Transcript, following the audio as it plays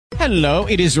Hello,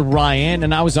 it is Ryan,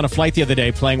 and I was on a flight the other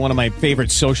day playing one of my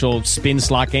favorite social spin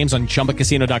slot games on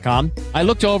ChumbaCasino.com. I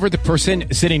looked over at the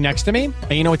person sitting next to me,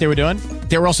 and you know what they were doing?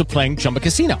 They were also playing Chumba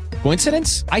Casino.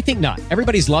 Coincidence? I think not.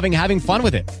 Everybody's loving having fun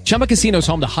with it. Chumba Casino is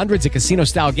home to hundreds of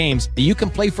casino-style games that you can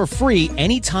play for free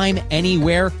anytime,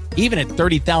 anywhere, even at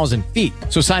 30,000 feet.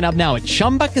 So sign up now at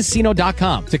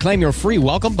ChumbaCasino.com to claim your free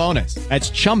welcome bonus. That's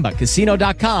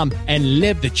ChumbaCasino.com and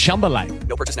live the Chumba life.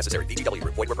 No purchase necessary. VGW.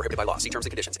 Void where prohibited by law. See terms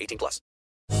and conditions. 18+.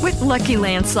 With Lucky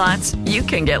Land Slots, you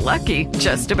can get lucky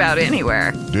just about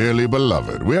anywhere. Dearly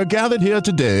beloved, we are gathered here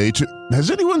today to... Has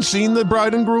anyone seen the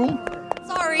bride and groom?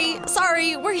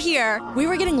 Sorry, we're here. We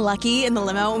were getting lucky in the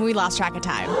limo and we lost track of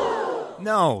time.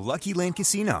 No, Lucky Land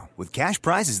Casino, with cash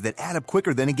prizes that add up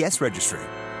quicker than a guest registry.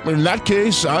 In that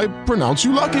case, I pronounce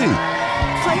you lucky.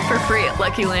 Play for free at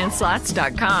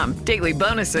LuckyLandSlots.com. Daily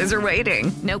bonuses are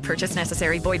waiting. No purchase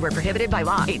necessary. Void where prohibited by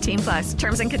law. 18+.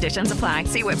 Terms and conditions apply.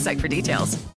 See website for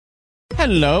details.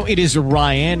 Hello, it is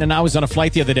Ryan, and I was on a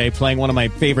flight the other day playing one of my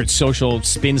favorite social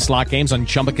spin slot games on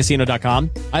ChumbaCasino.com.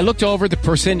 I looked over at the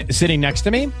person sitting next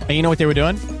to me, and you know what they were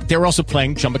doing? They were also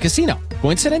playing Chumba Casino.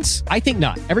 Coincidence? I think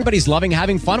not. Everybody's loving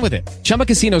having fun with it. Chumba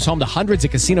Casino is home to hundreds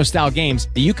of casino-style games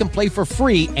that you can play for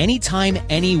free anytime,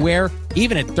 anywhere,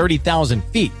 even at 30,000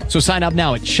 feet. So sign up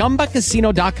now at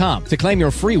ChumbaCasino.com to claim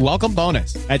your free welcome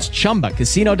bonus. That's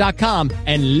ChumbaCasino.com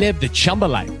and live the Chumba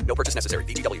life. No purchase necessary.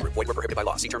 VGW. Void where prohibited by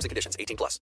law. See terms and conditions.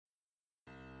 18+.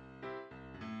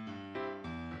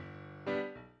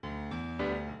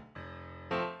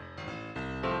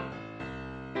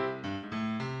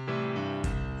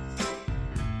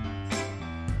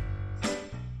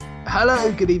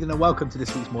 Hello, good evening and welcome to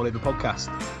this week's More Over podcast,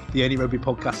 the only rugby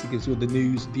podcast that gives you all the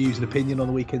news, views and opinion on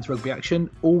the weekend's rugby action,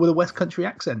 all with a West Country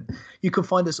accent. You can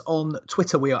find us on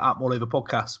Twitter. We are at More Over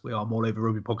Podcast. We are More Over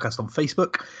Rugby Podcast on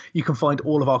Facebook. You can find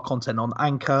all of our content on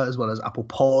Anchor as well as Apple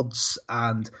Pods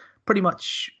and pretty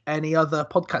much any other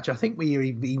podcatcher. I think we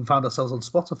even found ourselves on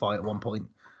Spotify at one point.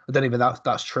 I don't even know if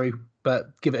that's true,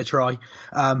 but give it a try.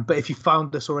 But if you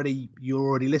found us already, you're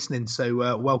already listening,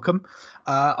 so welcome.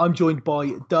 I'm joined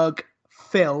by Doug,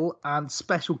 Phil, and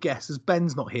special guest, as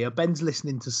Ben's not here. Ben's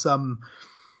listening to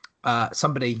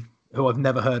somebody who I've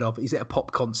never heard of. He's at a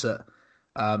pop concert,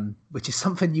 which is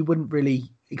something you wouldn't really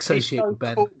associate with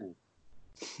Ben. Cool.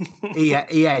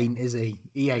 he ain't, is he?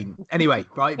 He ain't. Anyway,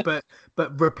 right, but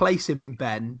replacing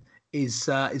Ben is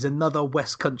another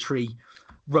West Country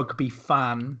rugby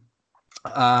fan,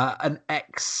 an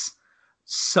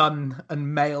ex-son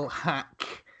and male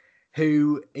hack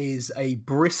who is a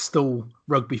Bristol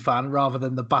rugby fan rather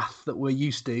than the Bath that we're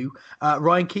used to.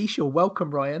 Ryan Keishaw,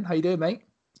 welcome, Ryan. How you doing, mate?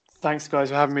 Thanks, guys,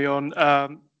 for having me on.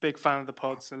 Big fan of the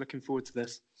pod, so looking forward to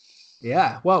this.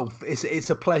 Yeah, well, it's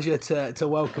a pleasure to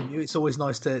welcome you. It's always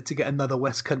nice to get another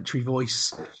West Country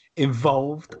voice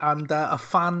involved and a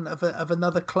fan of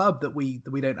another club that we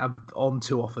don't have on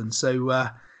too often. So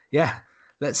yeah,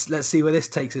 let's see where this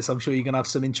takes us. I'm sure you're going to have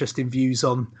some interesting views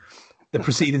on the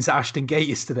proceedings at Ashton Gate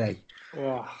yesterday.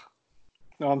 Oh,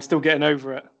 no, I'm still getting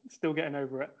over it.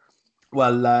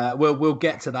 Well, we'll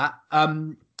get to that.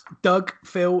 Doug,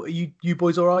 Phil, you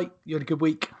boys all right? You had a good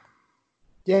week?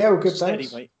 Yeah, all good. Steady,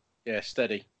 thanks. mate. Yeah,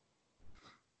 steady.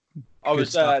 I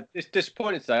was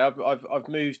disappointed today. I've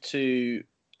moved to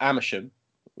Amersham,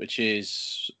 which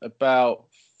is about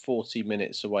 40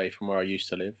 minutes away from where I used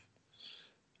to live.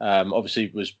 Obviously,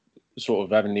 was sort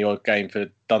of having the odd game for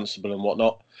Dunstable and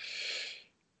whatnot.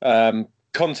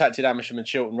 Contacted Amersham and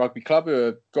Chiltern Rugby Club, who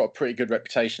have got a pretty good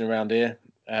reputation around here,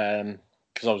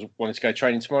 because I was wanting to go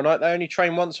training tomorrow night. They only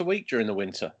train once a week during the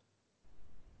winter,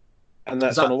 and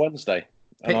that's on a Wednesday.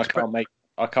 And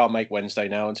I can't make Wednesday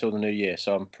now until the new year,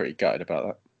 so I'm pretty gutted about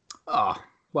that. Oh,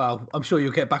 well, I'm sure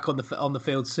you'll get back on the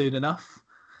field soon enough.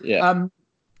 Yeah.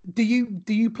 Do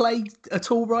you play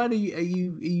at all, Ryan? Are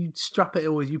you strap it,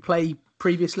 or you play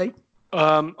previously?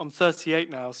 I'm 38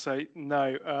 now, so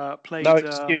no. Played. No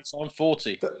excuse. I'm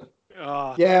 40.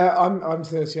 Yeah, I'm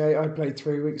 38. I played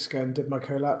 3 weeks ago and did my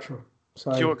collateral.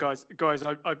 So, do you know what, guys,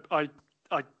 I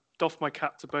doff my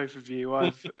cap to both of you.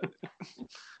 I've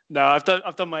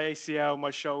done my ACL, my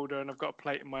shoulder, and I've got a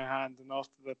plate in my hand. And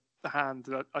after the hand,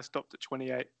 I stopped at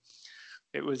 28.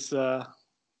 It was I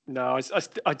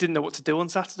didn't know what to do on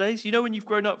Saturdays. You know, when you've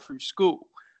grown up through school,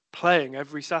 playing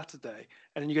every Saturday,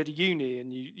 and then you go to uni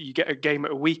and you get a game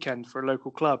at a weekend for a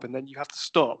local club, and then you have to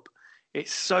stop.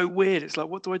 It's so weird. It's like,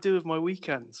 what do I do with my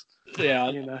weekends? Yeah,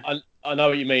 you know? I know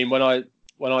what you mean. When I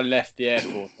left the Air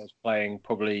Force, I was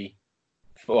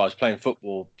playing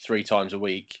football 3 times a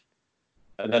week,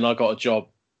 and then I got a job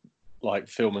like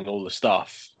filming all the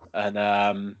stuff, and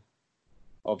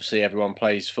obviously everyone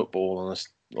plays football on a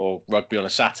or rugby on a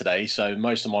Saturday. So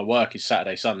most of my work is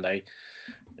Saturday, Sunday.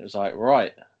 It was like,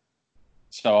 right.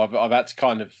 So I've had to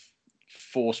kind of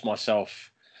force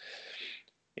myself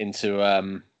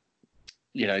into,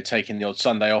 taking the odd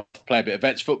Sunday off, play a bit of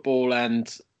vets football.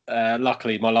 And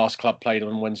luckily my last club played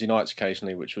on Wednesday nights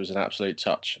occasionally, which was an absolute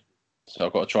touch. So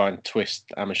I've got to try and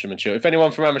twist Amersham and Chiltern. If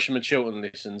anyone from Amersham and Chiltern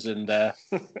listens and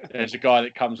there's a guy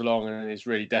that comes along and is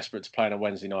really desperate to play on a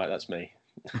Wednesday night, that's me.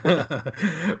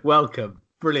 Welcome.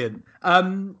 Brilliant.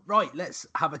 Right, let's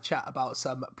have a chat about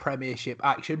some Premiership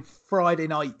action. Friday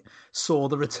night saw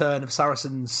the return of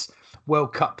Saracens'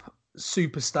 World Cup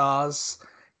superstars.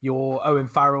 Your Owen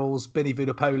Farrells, Benny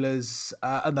Vudapolas,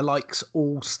 and the likes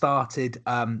all started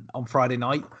on Friday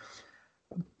night.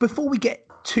 Before we get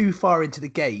too far into the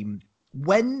game,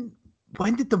 when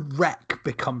did the rec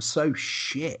become so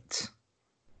shit?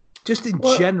 Just in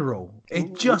general.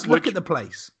 Look at the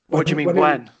place. What do you mean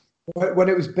when? When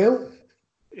it was built?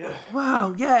 Yeah.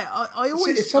 Wow, yeah. I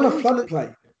always... It's on a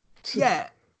floodplain. Yeah.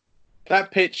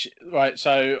 That pitch, right,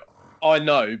 so I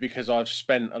know because I've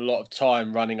spent a lot of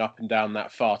time running up and down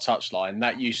that far touchline.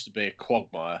 That used to be a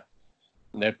quagmire.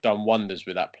 And they've done wonders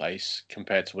with that place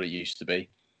compared to what it used to be.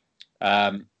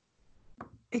 Let's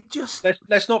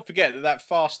not forget that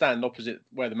far stand opposite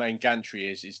where the main gantry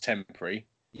is temporary.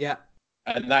 Yeah.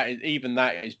 And that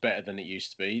is better than it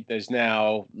used to be. There's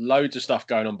now loads of stuff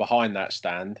going on behind that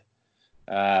stand.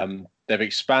 They've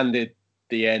expanded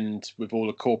the end with all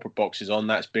the corporate boxes on.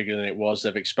 That's bigger than it was.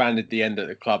 They've expanded the end at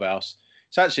the clubhouse.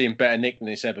 It's actually in better nick than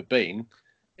it's ever been.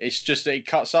 It's just that it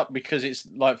cuts up because it's,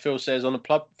 like Phil says, on a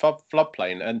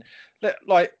floodplain. And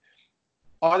like,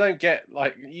 I don't get,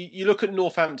 like, you look at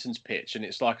Northampton's pitch and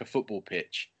it's like a football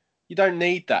pitch. You don't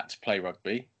need that to play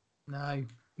rugby. No.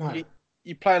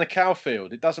 You play in a cow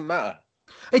field. It doesn't matter.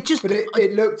 It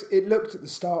looked at the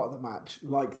start of the match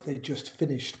like they just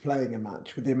finished playing a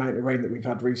match with the amount of rain that we've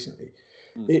had recently.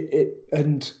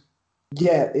 It's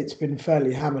been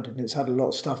fairly hammered and it's had a lot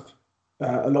of stuff,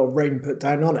 a lot of rain put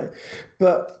down on it.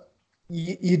 But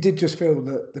you did just feel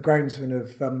that the groundsmen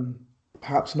have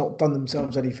perhaps not done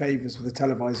themselves any favours with a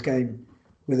televised game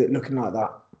with it looking like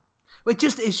that.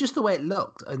 It's just the way it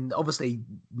looked, and obviously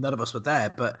none of us were there,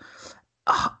 but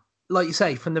like you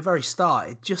say, from the very start,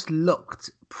 it just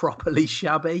looked properly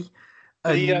shabby.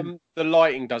 The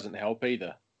lighting doesn't help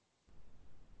either.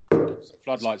 The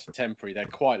floodlights are temporary; they're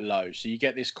quite low, so you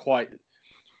get this quite.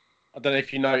 I don't know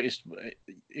if you noticed,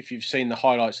 if you've seen the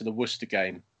highlights of the Worcester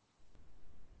game.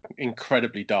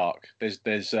 Incredibly dark. There's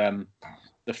the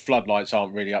floodlights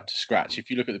aren't really up to scratch. If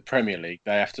you look at the Premier League,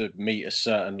 they have to meet a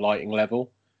certain lighting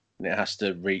level, and it has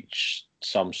to reach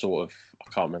some sort of,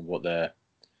 I can't remember what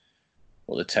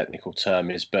the technical term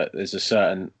is, but there's a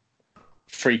certain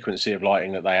frequency of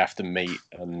lighting that they have to meet,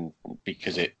 and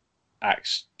because it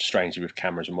acts strangely with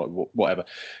cameras and whatever.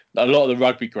 A lot of the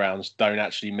rugby grounds don't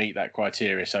actually meet that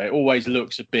criteria, so it always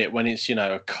looks a bit, when it's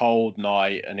a cold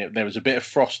night and there was a bit of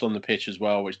frost on the pitch as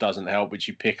well, which doesn't help, which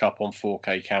you pick up on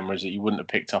 4K cameras that you wouldn't have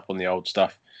picked up on the old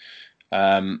stuff.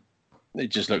 It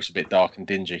just looks a bit dark and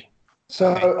dingy.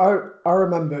 So I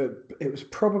remember it was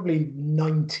probably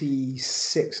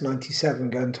 96, 97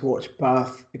 going to watch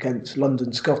Bath against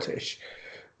London Scottish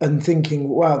and thinking,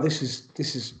 wow, this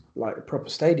is like a proper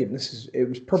stadium. It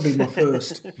was probably my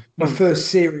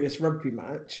first serious rugby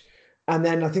match. And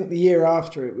then I think the year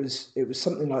after it was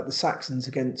something like the Saxons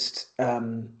against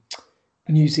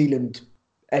New Zealand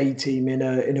A team in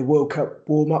a World Cup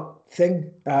warm-up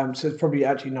thing. So it's probably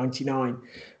actually 99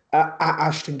 at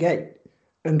Ashton Gate.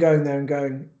 And going there and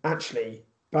going, actually,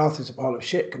 Bath is a pile of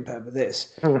shit compared with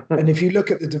this. And if you look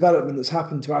at the development that's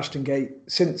happened to Ashton Gate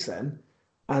since then,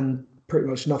 and pretty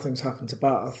much nothing's happened to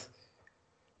Bath,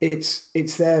 it's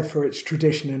there for its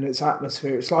tradition and its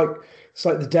atmosphere. It's like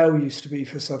the Dell used to be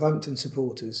for Southampton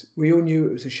supporters. We all knew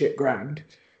it was a shit ground,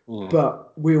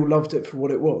 but we all loved it for what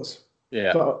it was.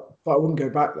 Yeah. But I wouldn't go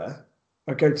back there.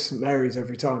 I'd go to St Mary's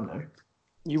every time now.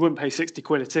 You wouldn't pay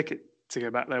 £60 a ticket to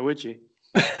go back there, would you?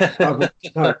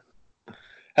 No.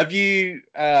 Have you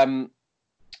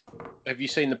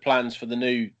seen the plans for the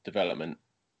new development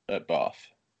at Bath?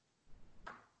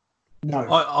 No,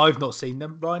 I've not seen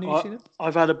them. Ryan, have you seen them?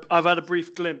 I've had a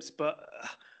brief glimpse, but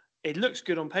it looks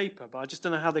good on paper. But I just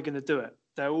don't know how they're going to do it.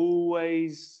 There'll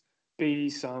always be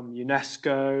some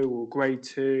UNESCO or Grade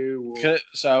 2 or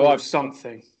I've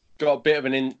something. Got a bit of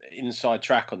an inside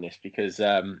track on this because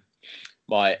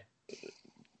my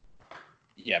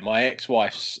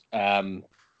ex-wife's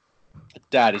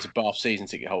dad is a Bath season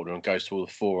ticket holder and goes to all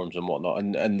the forums and whatnot.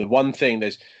 And the one thing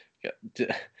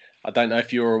I don't know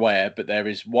if you're aware, but there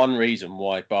is one reason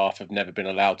why Bath have never been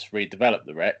allowed to redevelop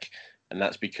the Rec, and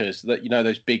that's because that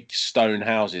those big stone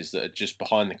houses that are just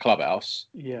behind the clubhouse.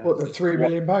 Yeah. What, the £3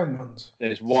 million ones?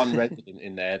 There's one resident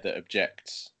in there that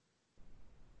objects.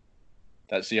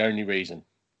 That's the only reason.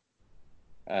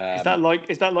 Is that like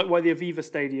why the Aviva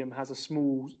Stadium has a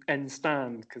small end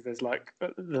stand? Because there's like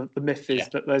the myth is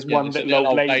that there's one little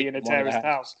old lady in a terraced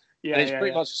house. Yeah, and it's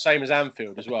pretty much the same as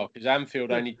Anfield as well, because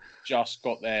Anfield only just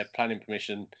got their planning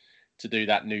permission to do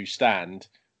that new stand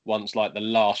once like the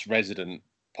last resident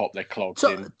popped their clogs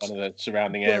in one of the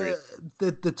surrounding areas.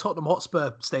 The Tottenham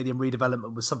Hotspur Stadium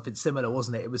redevelopment was something similar,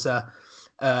 wasn't it? It was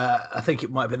I think it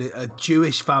might have been a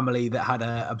Jewish family that had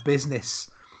a business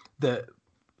that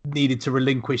needed to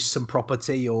relinquish some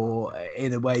property or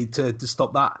in a way to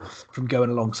stop that from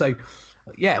going along. So,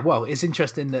 yeah, well, it's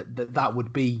interesting that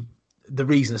would be the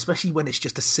reason, especially when it's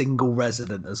just a single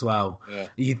resident as well. Yeah.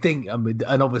 You'd think, I mean,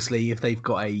 and obviously if they've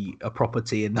got a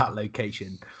property in that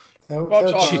location,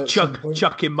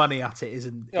 chucking money at it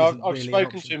isn't I've really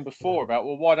spoken to him before about,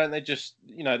 well, why don't they just,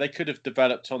 they could have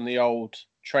developed on the old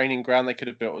training ground. They could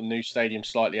have built a new stadium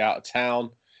slightly out of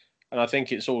town. And I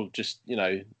think it's all just,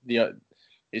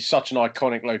 it's such an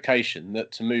iconic location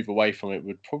that to move away from it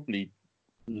would probably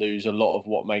lose a lot of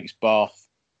what makes Bath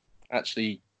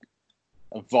actually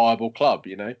a viable club,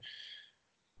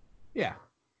 Yeah.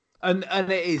 And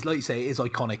it is, like you say, it is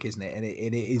iconic, isn't it? And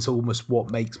it is almost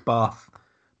what makes Bath.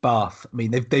 I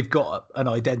mean, they've got an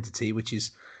identity, which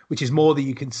is more than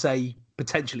you can say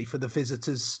potentially for the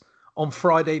visitors on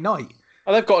Friday night.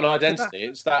 Oh, they've got an identity.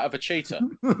 It's that of a cheater.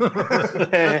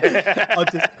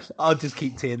 I'll just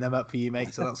keep teeing them up for you,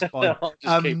 mate. So that's fine. I'll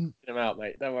just keep them out,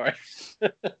 mate. Don't worry.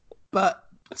 But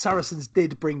Saracens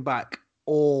did bring back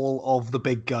all of the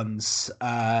big guns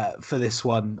for this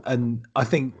one, and I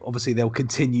think obviously they'll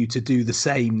continue to do the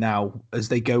same now as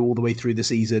they go all the way through the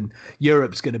season.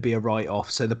 Europe's going to be a write-off,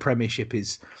 so the Premiership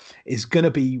is going to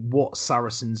be what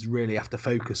Saracens really have to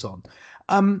focus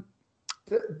on.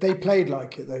 They played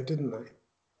like it though, didn't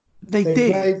they? They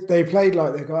did. They played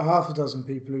like they've got half a dozen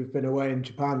people who've been away in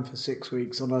Japan for 6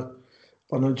 weeks on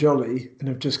a jolly and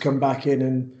have just come back in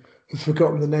and have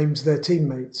forgotten the names of their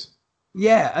teammates.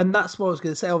 Yeah, and that's what I was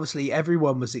going to say. Obviously,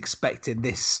 everyone was expecting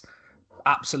this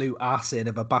absolute arse-in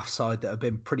of a Bath side that have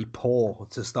been pretty poor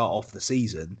to start off the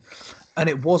season, and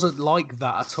it wasn't like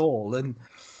that at all. And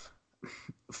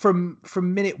from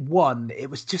minute one, it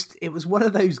was one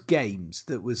of those games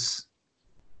that was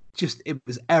it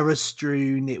was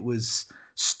error-strewn, it was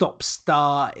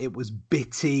stop-start, it was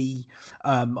bitty.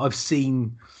 I've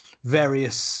seen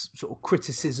various sort of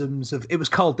criticisms of it. Was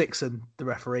Carl Dixon the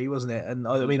referee, wasn't it? And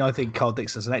I mean, I think Carl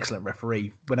Dixon's an excellent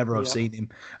referee whenever I've seen him.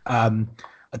 I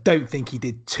don't think he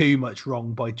did too much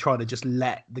wrong by trying to just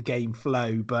let the game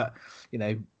flow, but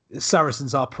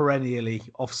Saracens are perennially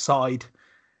offside.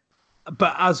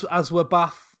 But as were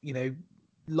Bath,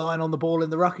 lying on the ball in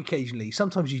the ruck occasionally.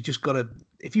 Sometimes you just got to,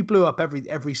 if you blew up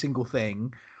every single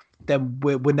thing, then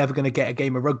we're never going to get a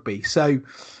game of rugby. So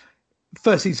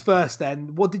first things first,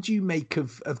 then, what did you make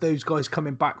of those guys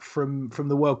coming back from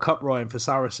the World Cup, Ryan, for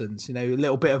Saracens? A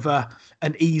little bit of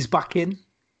an ease back in.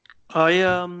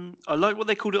 I like what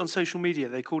they called it on social media.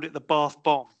 They called it the Bath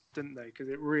bomb, didn't they? Because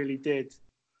it really did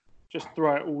just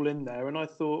throw it all in there. And I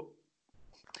thought,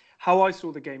 how I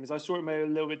saw the game is I saw it maybe a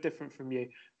little bit different from you.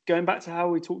 Going back to how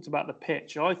we talked about the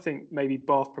pitch, I think maybe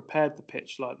Bath prepared the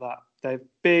pitch like that. They're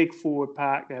big forward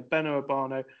pack. They're Beno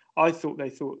Urbano. I thought they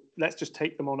thought, let's just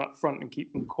take them on up front and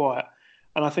keep them quiet.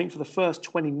 And I think for the first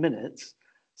 20 minutes,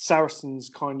 Saracens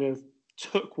kind of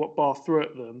took what Bath threw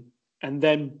at them and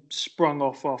then sprung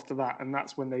off after that. And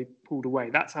that's when they pulled away.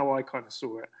 That's how I kind of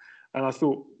saw it. And I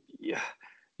thought,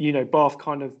 Bath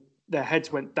kind of, their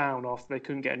heads went down after they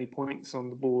couldn't get any points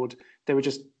on the board. They were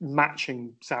just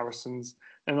matching Saracens.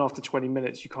 And after 20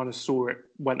 minutes, you kind of saw it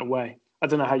went away. I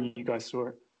don't know how you guys saw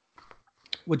it.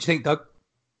 What do you think, Doug?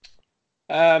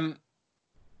 I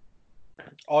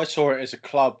saw it as a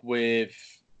club with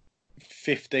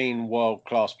 15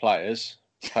 world-class players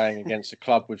playing against a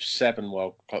club with 6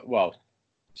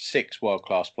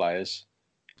 world-class players.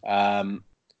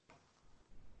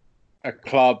 A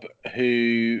club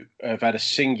who have had a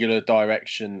singular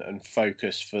direction and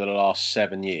focus for the last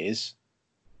 7 years,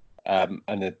 and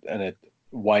a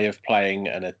way of playing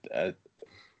and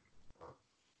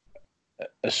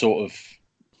a sort of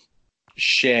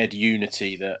shared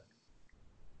unity that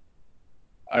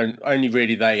only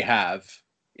really they have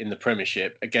in the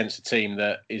Premiership against a team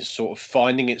that is sort of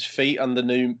finding its feet under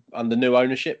new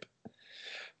ownership.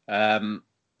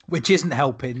 Which isn't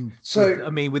helping. So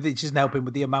which isn't helping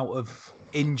with the amount of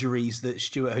injuries that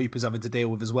Stuart Hooper's having to deal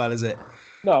with as well, is it?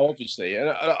 No, obviously. And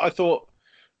I thought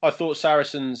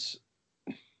Saracens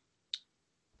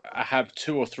have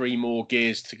 2 or 3 more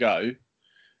gears to go.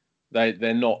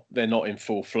 They're not in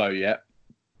full flow yet.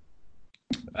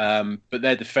 But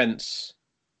their defence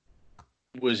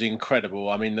was incredible.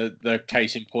 I mean, the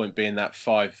case in point being that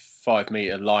 5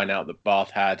 metre line out that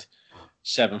Bath had.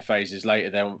 7 phases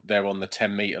later, they're on the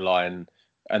 10 metre line,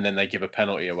 and then they give a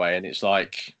penalty away, and it's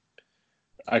like,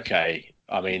 okay,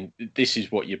 I mean, this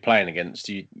is what you're playing against.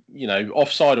 You know,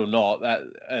 offside or not, that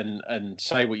and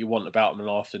say what you want about them, and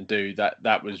often do that.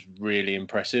 That was really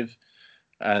impressive,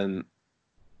 and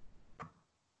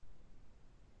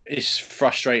it's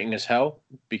frustrating as hell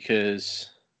because,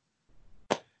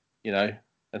 you know,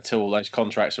 until all those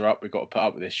contracts are up, we've got to put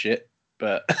up with this shit.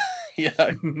 But you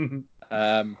know.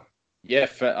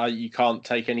 You can't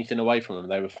take anything away from them.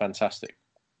 They were fantastic.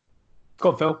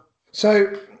 Go on, Phil.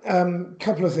 So,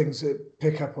 couple of things that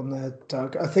pick up on there,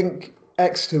 Doug. I think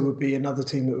Exeter would be another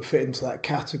team that would fit into that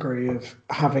category of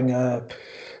having a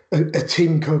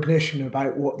team cognition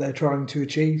about what they're trying to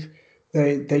achieve.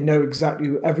 They know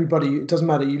exactly, everybody, it doesn't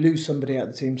matter, you lose somebody out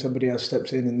of the team, somebody else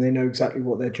steps in, and they know exactly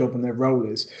what their job and their role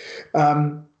is.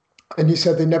 And you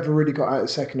said they never really got out of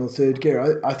second or third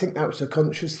gear. I think that was a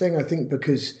conscious thing. I think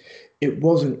because it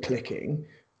wasn't clicking.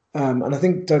 And I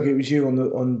think, Doug, it was you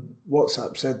on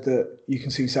WhatsApp said that you can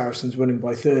see Saracens winning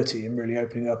by 30 and really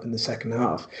opening up in the second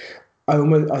half.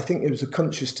 I think it was a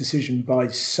conscious decision by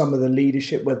some of the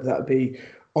leadership, whether that be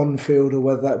on field or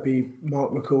whether that be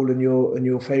Mark McCall and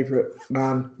your favourite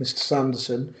man, Mr.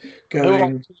 Sanderson,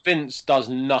 going. Vince does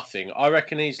nothing. I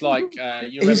reckon he's like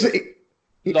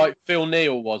like Phil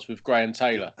Neal was with Graham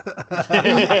Taylor.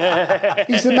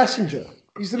 He's the messenger.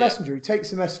 He's the messenger. He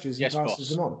takes the messages and passes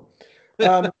them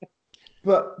on.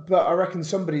 But I reckon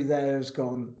somebody there has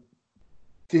gone,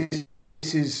 this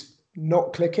is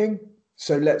not clicking,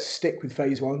 so let's stick with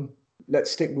phase one.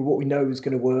 Let's stick with what we know is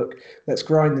going to work. Let's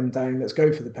grind them down. Let's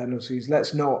go for the penalties.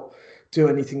 Let's not do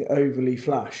anything overly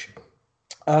flash.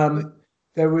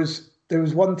 There was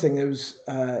one thing. I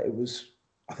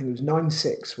think it was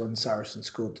 9-6 when Saracens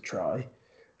scored the try.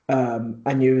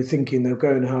 And you were thinking they'll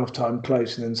go in half-time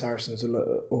close and then Saracens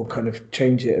will kind of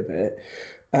change it a bit.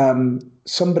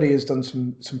 Somebody has done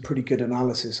some pretty good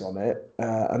analysis on it,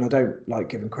 and I don't like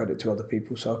giving credit to other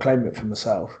people, so I'll claim it for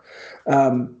myself.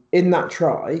 In that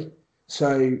try,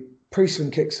 so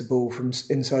Priestland kicks the ball from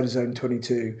inside his own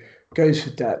 22, goes for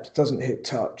depth, doesn't hit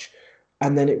touch,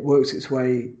 and then it works its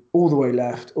way all the way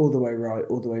left, all the way right,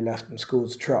 all the way left, and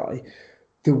scores a try.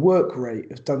 The work rate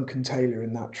of Duncan Taylor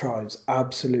in that try is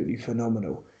absolutely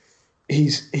phenomenal. He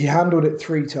handled it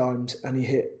 3 times and he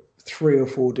hit 3 or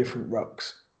 4 different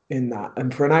rucks in that.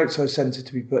 And for an outside centre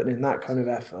to be putting in that kind of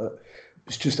effort,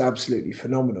 it's just absolutely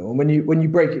phenomenal. And when you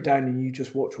break it down and you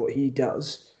just watch what he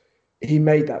does, he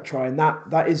made that try. And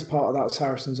that is part of that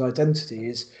Saracens identity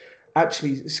is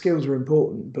actually skills are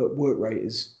important, but work rate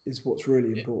is what's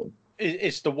really important.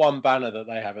 It's the one banner that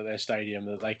they have at their stadium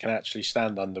that they can actually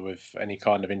stand under with any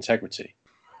kind of integrity.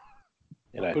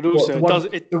 You know, but also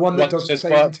the one that doesn't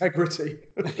say integrity.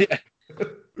 Yeah.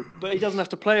 But he doesn't have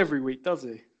to play every week, does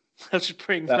he? They'll just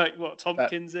bring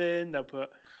Tompkins in. They'll put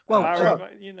he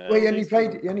only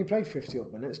played 50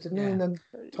 odd minutes, didn't he? And then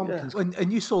Tompkins. Yeah.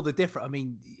 And you saw the difference. I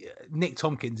mean, Nick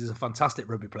Tompkins is a fantastic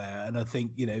rugby player, and I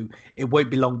think it won't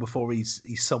be long before he's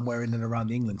somewhere in and around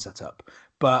the England setup.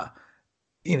 But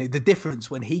the difference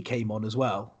when he came on as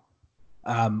well,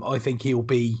 I think he'll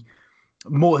be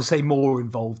more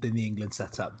involved in the England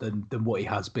setup than what he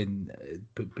has been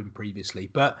previously.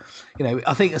 But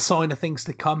I think a sign of things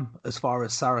to come as far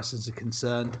as Saracens are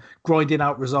concerned, grinding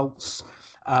out results.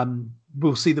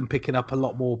 We'll see them picking up a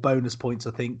lot more bonus points,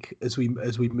 I think, as we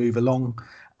move along.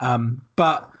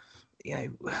 But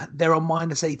they're on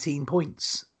minus 18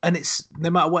 points, and it's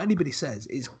no matter what anybody says,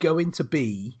 it's going to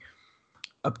be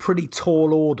a pretty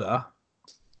tall order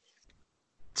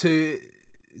to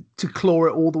claw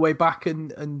it all the way back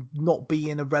and not be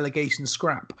in a relegation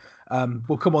scrap.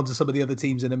 We'll come on to some of the other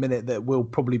teams in a minute that will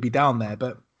probably be down there.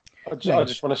 But I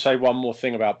just want to say one more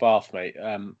thing about Bath, mate.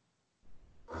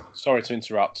 Sorry to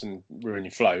interrupt and ruin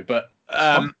your flow, but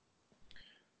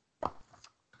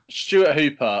Stuart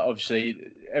Hooper,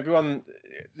 obviously, everyone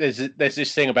there's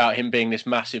this thing about him being this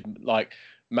massive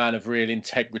man of real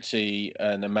integrity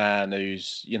and a man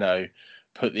who's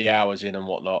put the hours in and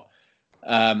whatnot.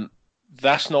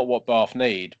 That's not what Bath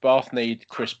need. Bath need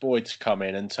Chris Boyd to come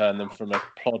in and turn them from a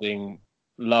plodding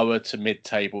lower to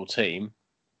mid-table team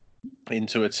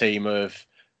into a team of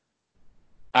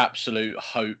absolute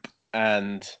hope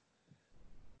and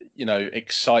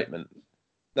excitement.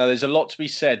 Now, there's a lot to be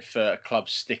said for a club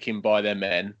sticking by their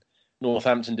men.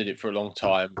 Northampton did it for a long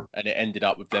time, and it ended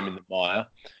up with them in the mire.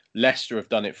 Leicester have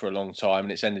done it for a long time,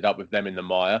 and it's ended up with them in the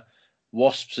mire.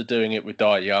 Wasps are doing it with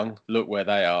Dai Young. Look where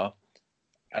they are.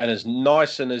 And as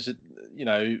nice and as,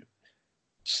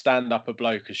 stand up a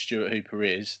bloke as Stuart Hooper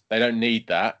is, they don't need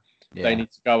that. Yeah. They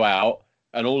need to go out,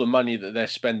 and all the money that they're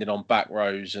spending on back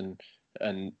rows and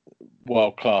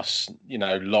world class,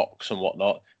 locks and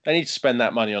whatnot, they need to spend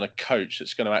that money on a coach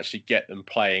that's going to actually get them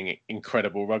playing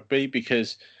incredible rugby.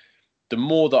 Because the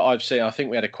more that I've seen, I think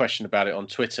we had a question about it on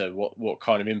Twitter. What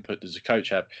kind of input does a coach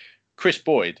have? Chris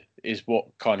Boyd is what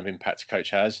kind of impact a coach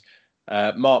has.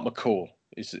 Mark McCall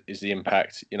is the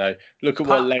impact. Look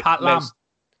at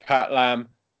Pat Lam,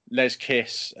 Les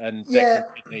Kiss, and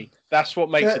Declan Whitney. That's what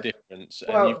makes a difference.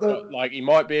 And you've got, he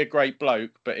might be a great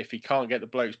bloke, but if he can't get the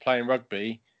blokes playing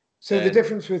rugby. So the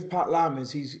difference with Pat Lam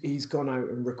is he's gone out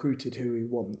and recruited who he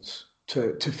wants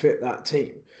to fit that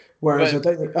team. Whereas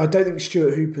I don't think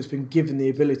Stuart Hooper's been given the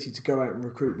ability to go out and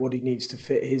recruit what he needs to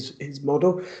fit his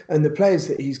model. And the players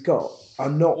that he's got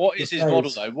are not. What is his model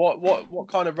though? What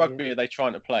kind of rugby are they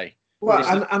trying to play? Well,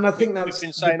 and I think we've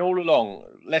been saying all along,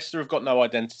 Leicester have got no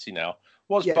identity now.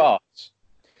 What's Bath's?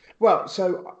 Well,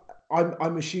 so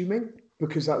I'm assuming,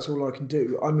 because that's all I can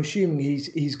do, I'm assuming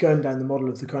he's going down the model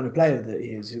of the kind of player that he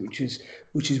is, which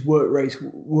is work rate,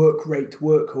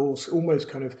 workhorse, almost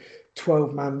kind of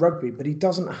 12-man rugby, but he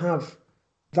doesn't have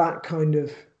that kind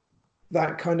of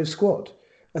squad.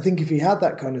 I think if he had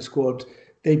that kind of squad,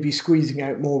 they'd be squeezing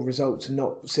out more results and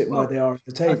not sitting where they are at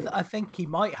the table. I think he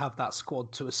might have that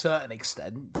squad to a certain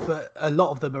extent, but a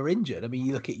lot of them are injured. I mean,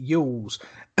 you look at Yules,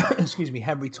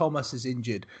 Henry Thomas is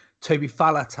injured, Toby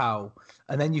Falatau,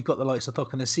 and then you've got the likes of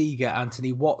Thokanasiga,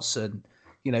 Anthony Watson,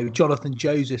 Jonathan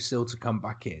Joseph still to come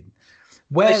back in.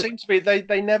 They seem to be.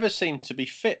 They never seem to be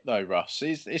fit though, Russ.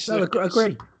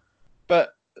 Agree.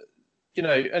 But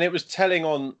and it was telling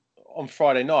on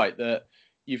Friday night that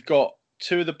you've got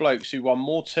two of the blokes who won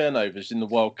more turnovers in the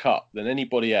World Cup than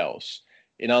anybody else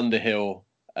in Underhill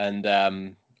and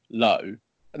Lowe,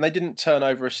 and they didn't turn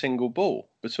over a single ball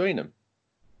between them.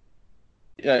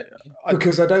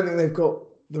 Because I don't think they've got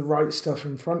the right stuff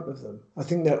in front of them. I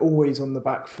think they're always on the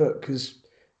back foot because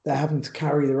they're having to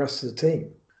carry the rest of the team.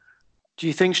 Do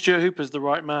you think Stuart Hooper's the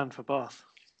right man for Bath?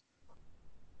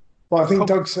 Well, I think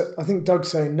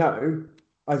Doug's saying no.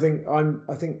 I think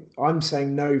I'm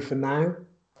saying no for now.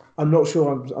 I'm not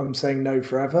sure I'm saying no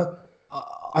forever.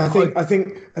 I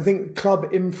think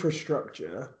club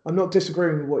infrastructure. I'm not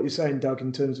disagreeing with what you're saying, Doug,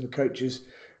 in terms of coach is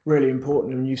really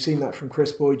important, and you've seen that from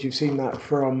Chris Boyd. You've seen that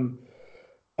from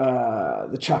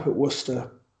the chap at Worcester,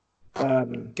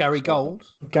 Gary Gold,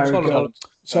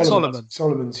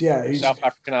 Solomons, yeah, South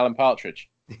African Alan Partridge.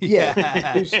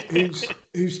 Yeah,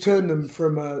 who's turned them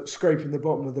from scraping the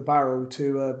bottom of the barrel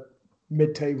to a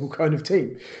mid-table kind of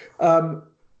team.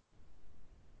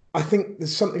 I think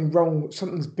there's something wrong.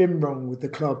 Something's been wrong with the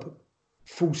club,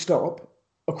 full stop,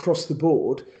 across the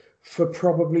board for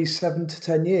probably 7 to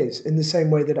 10 years, in the same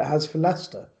way that it has for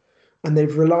Leicester. And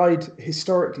they've relied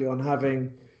historically on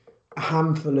having a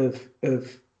handful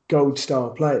of gold star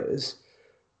players,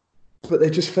 but they're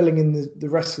just filling in the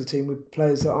rest of the team with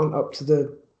players that aren't up to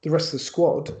the rest of the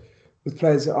squad, with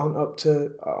players that aren't up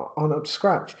to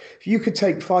scratch. If you could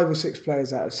take 5 or 6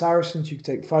 players out of Saracens, you could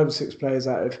take 5 or 6 players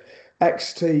out of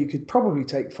Exeter, you could probably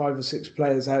take 5 or 6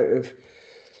 players out of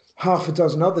half a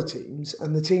dozen other teams,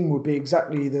 and the team would be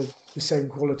exactly the same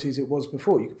quality as it was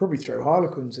before. You could probably throw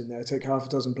Harlequins in there, take half a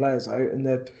dozen players out, and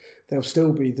they'll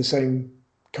still be the same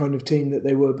kind of team that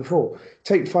they were before.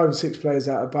 Take 5 or 6 players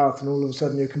out of Bath, and all of a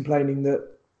sudden you're complaining that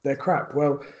they're crap.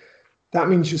 Well, that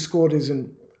means your squad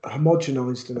isn't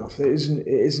homogenised enough. It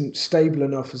isn't stable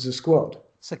enough as a squad.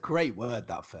 It's a great word,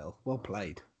 that, Phil. Well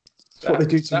played. That's what they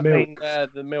do to milk. Mean,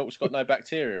 the milk's got no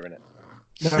bacteria in it.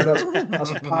 No,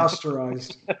 that's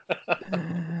pasteurised.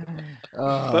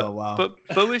 Wow.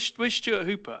 But with Stuart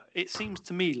Hooper, it seems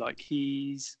to me like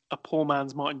he's a poor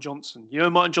man's Martin Johnson.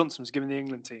 Martin Johnson was given the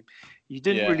England team. You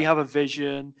didn't really have a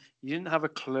vision. You didn't have a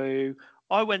clue.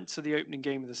 I went to the opening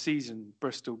game of the season,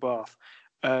 Bristol Bath,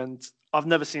 and I've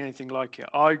never seen anything like it.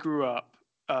 I grew up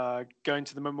going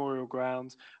to the Memorial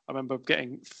Ground. I remember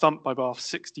getting thumped by Bath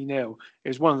 60-0. It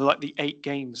was one of the 8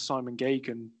 games Simon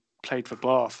Gagan played for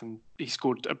Bath, and he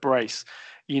scored a brace.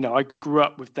 I grew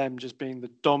up with them just being the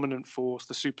dominant force,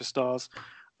 the superstars.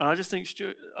 And I just think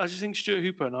Stuart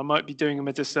Hooper, and I might be doing him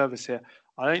a disservice here,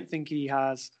 I don't think he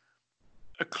has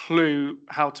a clue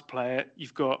how to play it.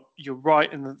 You're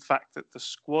right in the fact that the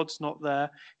squad's not there.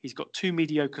 He's got 2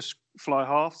 mediocre fly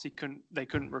halves. They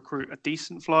couldn't recruit a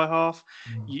decent fly half.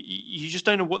 You just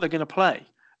don't know what they're going to play.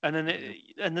 And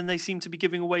then they seem to be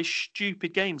giving away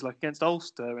stupid games like against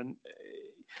Ulster, and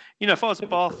if I was a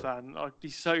Bath fan, I'd be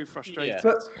so frustrated.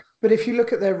 Yeah. But if you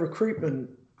look at their recruitment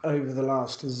over the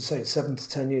last, as I say, 7 to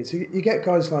 10 years, you get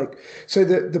guys like, so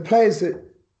the players that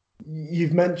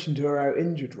you've mentioned who are out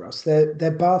injured, Russ,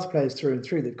 they're Bath players through and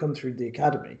through. They've come through the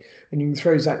academy, and you can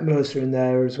throw Zach Mercer in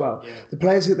there as well. Yeah. The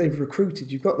players that they've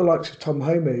recruited, you've got the likes of Tom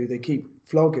Homer, who they keep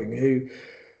flogging, who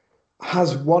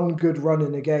has one good run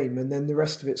in a game, and then the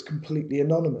rest of it's completely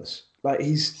anonymous. Like,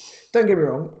 don't get me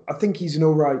wrong, I think he's an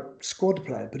all right squad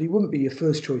player, but he wouldn't be your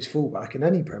first choice fullback in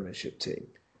any Premiership team.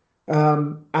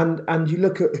 And you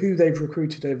look at who they've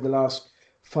recruited over the last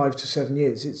 5 to 7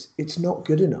 years, it's not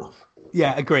good enough.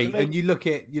 Yeah, agree. And you look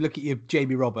at your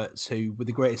Jamie Roberts, who, with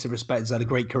the greatest of respect, has had a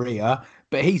great career,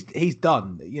 but he's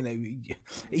done.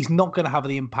 He's not going to have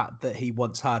the impact that he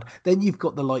once had. Then you've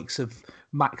got the likes of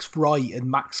Max Wright and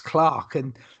Max Clark,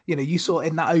 and you saw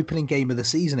in that opening game of the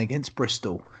season against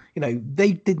Bristol.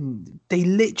 They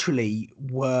literally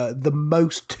were the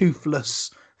most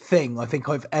toothless thing I think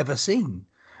I've ever seen,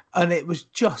 and it was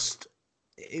just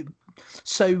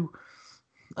so.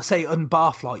 I say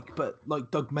un-Bath-like, but like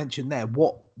Doug mentioned there,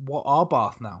 what are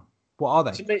Bath now? What are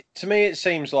they? To me, it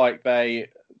seems like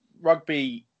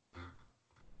rugby.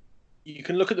 You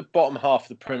can look at the bottom half of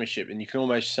the Premiership, and you can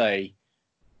almost say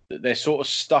that they're sort of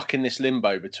stuck in this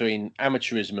limbo between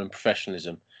amateurism and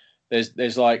professionalism.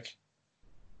 There's like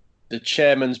the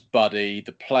chairman's buddy,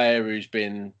 the player who's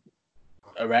been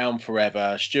around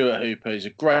forever. Stuart Hooper is a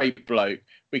great bloke.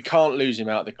 We can't lose him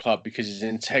out of the club because he's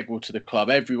integral to the club.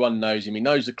 Everyone knows him. He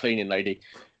knows the cleaning lady.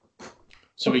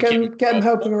 So get him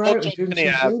helping her out.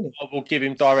 We'll give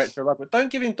him director of rugby. Don't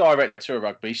give him director of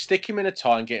rugby. Stick him in a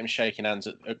tie and get him shaking hands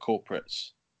at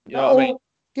corporates. You know what I mean?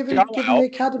 Give him the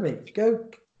academy. Go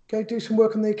do some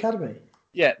work on the academy.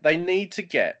 Yeah, they need to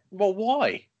get. Well,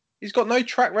 why? He's got no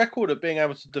track record of being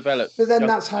able to develop. But then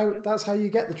that's how you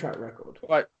get the track record.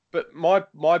 Right. But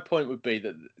my point would be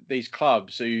that these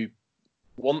clubs who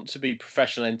want to be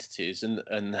professional entities and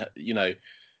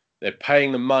they're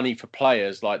paying the money for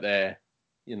players like they're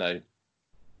the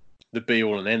be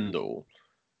all and end all,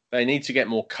 they need to get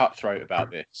more cutthroat about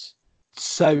this.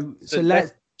 So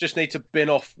let's just need to bin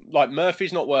off, like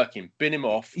Murphy's not working, bin him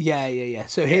off. Yeah.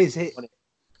 So here's it.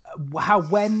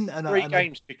 Three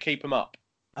games to keep them up.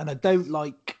 And I don't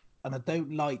like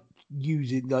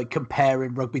using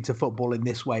comparing rugby to football in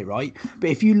this way, right? But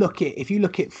if you look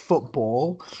at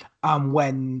football, and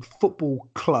when football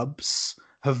clubs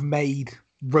have made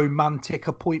romantic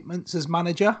appointments as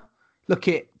manager, look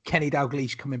at Kenny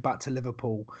Dalglish coming back to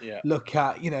Liverpool. Yeah. Look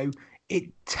at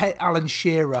Alan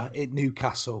Shearer at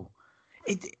Newcastle.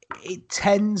 It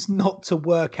tends not to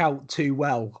work out too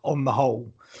well on the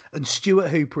whole. And Stuart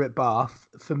Hooper at Bath,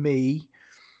 for me,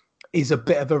 is a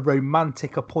bit of a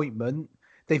romantic appointment.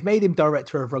 They've made him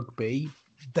director of rugby.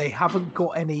 They haven't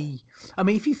got any. I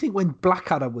mean, if you think when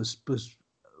Blackadder was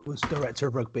director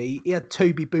of rugby, he had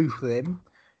Toby Booth with him,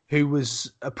 who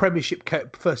was a Premiership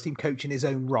first team coach in his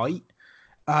own right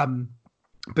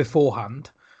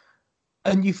beforehand.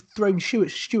 And you've thrown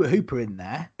Stuart Hooper in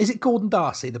there. Is it Gordon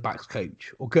Darcy, the backs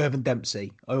coach, or Gervin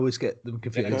Dempsey? I always get them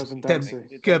confused.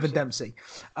 Gervin Dempsey.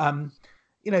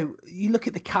 You look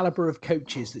at the caliber of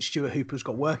coaches that Stuart Hooper's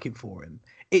got working for him.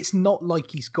 It's not like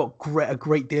he's got a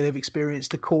great deal of experience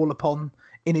to call upon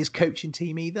in his coaching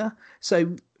team either.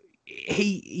 So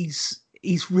he's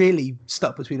really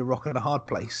stuck between a rock and a hard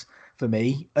place for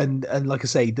me. And like I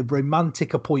say, the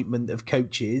romantic appointment of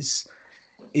coaches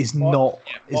is not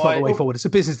the way forward. It's a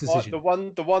business decision.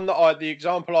 The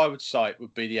example I would cite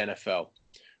would be the NFL,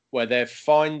 where they're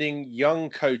finding young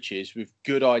coaches with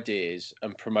good ideas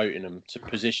and promoting them to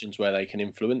positions where they can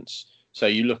influence. So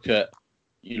you look at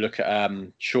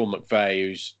Sean McVay,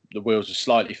 who's the wheels have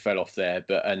slightly fell off there,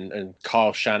 and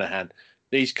Kyle Shanahan,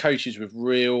 these coaches with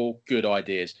real good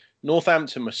ideas.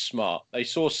 Northampton was smart. They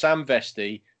saw Sam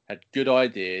Vesti had good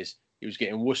ideas. He was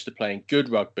getting Worcester playing good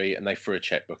rugby, and they threw a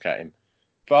checkbook at him.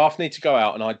 Bath need to go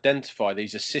out and identify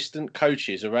these assistant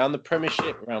coaches around the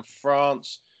Premiership, around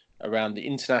France, around the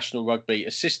international rugby,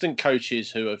 assistant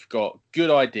coaches who have got good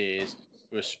ideas,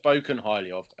 who are spoken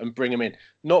highly of, and bring them in.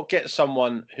 Not get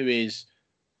someone who is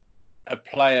a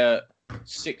player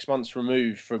 6 months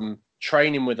removed from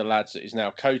training with the lads that is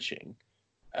now coaching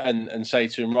and say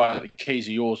to him, right, the keys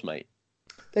are yours, mate.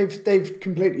 They've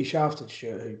completely shafted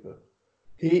Stuart Hooper.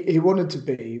 He wanted to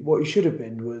be, what he should have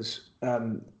been was,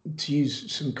 to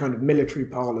use some kind of military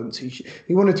parlance, he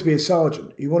wanted to be a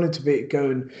sergeant. He wanted to go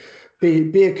and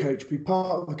be a coach, be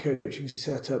part of the coaching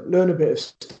setup, learn a bit of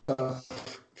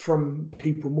stuff from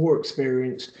people more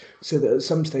experienced so that at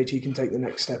some stage he can take the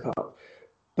next step up.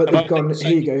 But they've gone,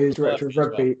 here you go, here's director of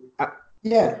rugby.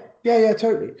 Yeah,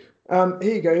 totally.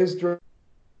 Here you go, here's director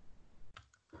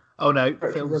Oh no,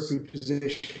 rugby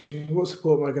position. What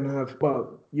support am I going to have?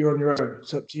 Well, you're on your own.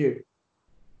 It's up to you.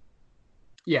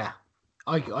 Yeah,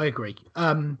 I agree.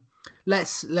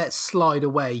 Let's slide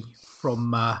away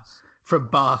from Bath.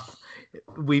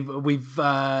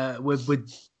 We're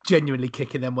genuinely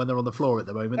kicking them when they're on the floor at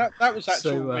the moment. That was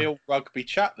actual real rugby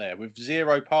chat there with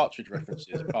zero Partridge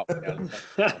references apart from the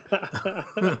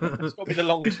It's got to be the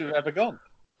longest we've ever gone.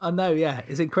 I know, yeah,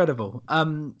 it's incredible.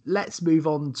 Let's move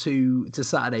on to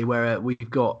Saturday, where we've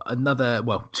got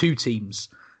two teams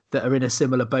that are in a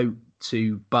similar boat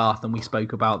to Bath, and we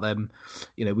spoke about them.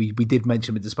 You know, we did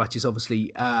mention the dispatches,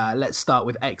 obviously. Let's start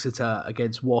with Exeter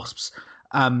against Wasps.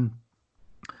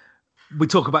 We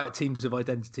talk about teams of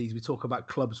identities. We talk about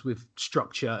clubs with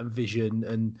structure and vision,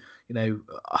 and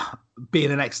being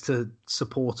an Exeter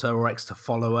supporter or Exeter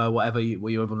follower, whatever you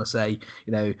want to say.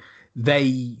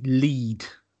 They lead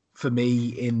for me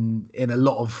in a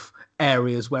lot of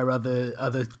areas where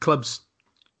other clubs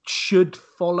should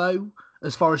follow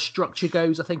as far as structure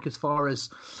goes. I think as far as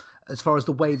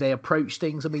the way they approach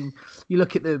things. I mean, you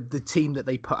look at the team that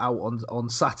they put out on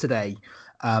Saturday.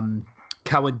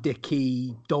 Cowan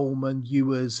Dickey, Dolman,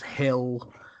 Ewers,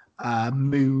 Hill,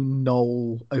 Moon,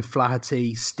 Knoll,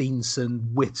 O'Flaherty,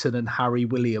 Steenson, Witten and Harry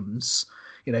Williams.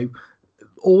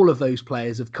 All of those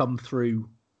players have come through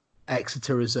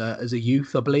Exeter as a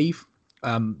youth, I believe.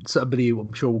 Somebody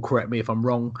I'm sure will correct me if I'm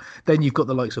wrong. Then you've got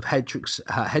the likes of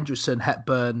Hendrickson,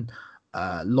 Hepburn,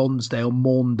 Lonsdale,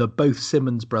 Maunder, both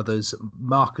Simmons brothers,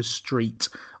 Marcus Street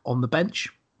on the bench.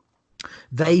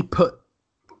 They put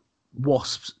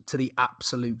Wasps to the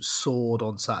absolute sword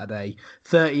on Saturday.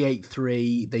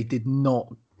 38-3. They did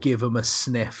not give them a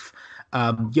sniff.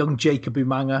 Young Jacob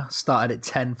Umanga started at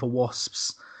 10 for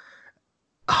Wasps.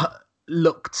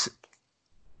 Looked,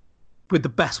 with the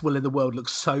best will in the world, looked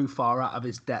so far out of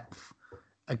his depth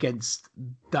against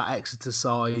that Exeter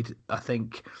side. I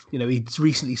think, he'd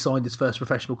recently signed his first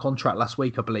professional contract last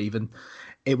week, I believe, and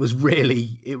it was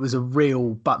a real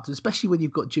baptism, especially when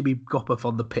you've got Jimmy Gopperth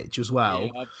on the pitch as well.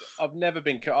 Yeah, I've never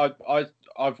been.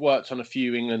 I've worked on a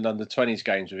few England under-20s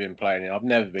games with him playing, and I've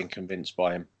never been convinced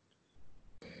by him.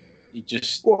 He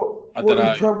just, I don't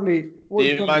know. The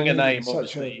Umanga name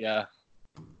obviously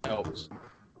helps.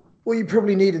 What you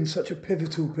probably need in such a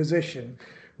pivotal position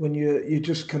when you're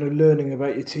just kind of learning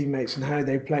about your teammates and how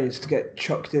they play is to get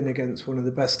chucked in against one of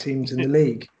the best teams in the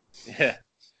league. Yeah.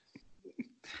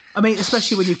 I mean,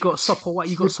 especially when you've got Sopoaga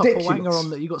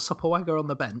on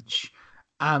the bench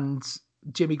and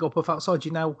Jimmy Gopperth outside.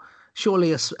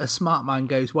 Surely a smart man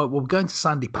goes, well, we're going to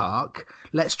Sandy Park.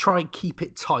 Let's try and keep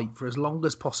it tight for as long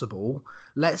as possible.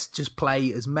 Let's just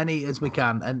play as many as we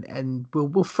can, and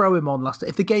we'll throw him on last.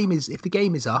 If the game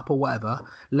is up or whatever,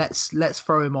 let's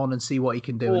throw him on and see what he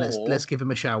can do, and let's give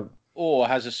him a shout. Or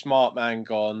has a smart man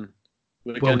gone?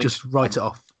 We'll just write it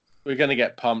off. We're going to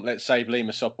get pumped. Let's save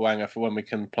Lima Sopoaga for when we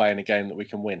can play in a game that we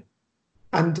can win.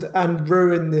 And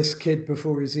ruin this kid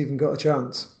before he's even got a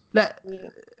chance.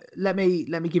 Let me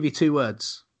give you 2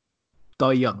 words.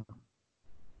 Die young.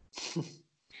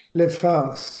 Live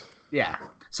fast. Yeah.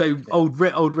 So old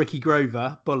Ricky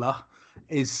Grover, Buller,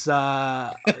 is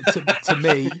to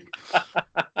me.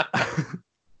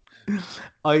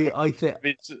 I think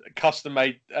it's a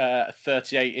custom-made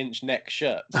 38-inch neck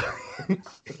shirt.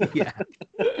 Yeah.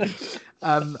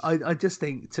 I just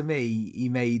think, to me, he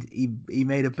made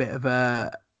a bit of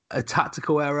a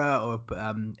tactical error or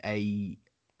a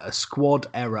squad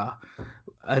error,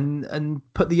 and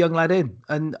put the young lad in.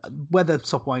 And whether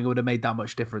Sopoaga would have made that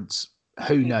much difference,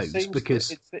 who knows?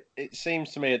 Because it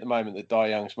seems to me at the moment that Dai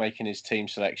Young's making his team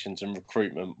selections and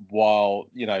recruitment while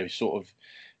sort of.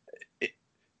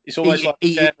 It's almost like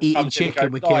eating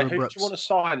chicken with Kieran Brooks. Who do you want to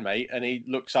sign, mate? And he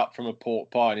looks up from a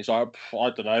pork pie and he's like, I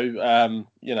don't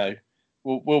know.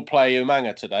 We'll play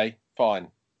Umanga today. Fine,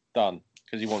 done.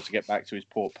 Because he wants to get back to his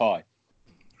pork pie.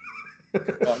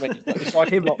 I mean, it's like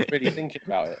him not really thinking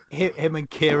about it. Him and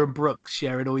Kieran Brooks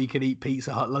sharing all-you-can-eat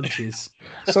Pizza Hut lunches.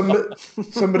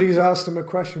 Somebody's asked him a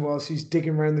question whilst he's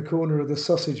digging around the corner of the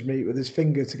sausage meat with his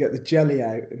finger to get the jelly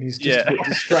out, and he's just a bit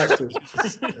distracted.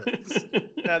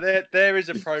 Now, there is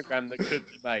a programme that could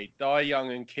be made. Dai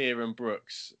Young and Kieran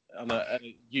Brooks on a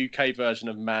UK version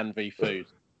of Man v Food.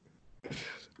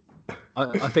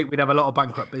 I think we'd have a lot of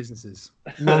bankrupt businesses.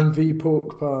 Man v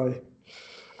Pork Pie.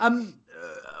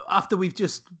 After we've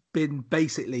just been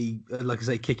basically, like I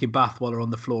say, kicking Bath while they're on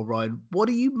the floor, Ryan, what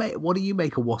do you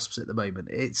make of Wasps at the moment?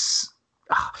 It's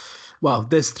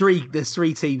there's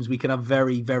three teams we can have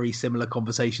very, very similar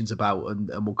conversations about, and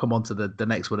we'll come on to the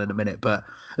next one in a minute. But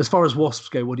as far as Wasps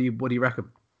go, what do you reckon?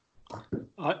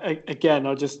 I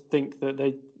just think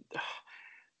that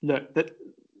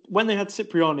when they had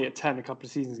Cipriani at 10 a couple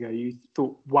of seasons ago, you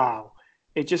thought, wow.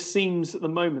 It just seems at the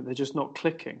moment they're just not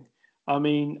clicking. I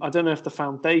mean, I don't know if the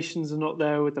foundations are not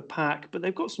there with the pack, but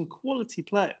they've got some quality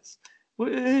players.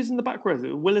 Who's in the back row?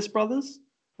 The Willis brothers?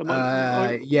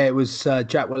 Yeah, it was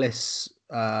Jack Willis,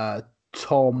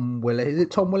 Tom Willis. Is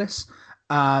it Tom Willis?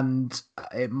 And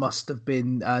it must have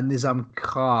been Nizam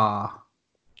Kar.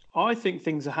 I think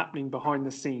things are happening behind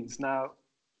the scenes. Now,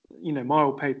 my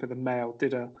old paper, The Mail,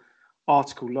 did an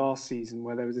article last season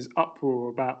where there was this uproar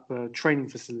about the training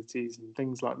facilities and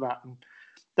things like that. And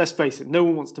let's face it, no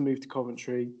one wants to move to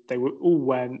Coventry. They all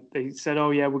went. They said,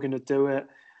 oh, yeah, we're going to do it.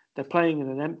 They're playing in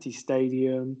an empty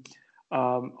stadium.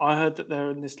 I heard that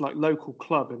they're in this local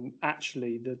club, and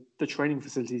actually the training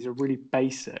facilities are really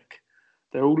basic.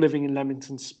 They're all living in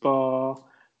Leamington Spa.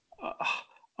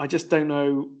 I just don't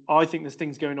know. I think there's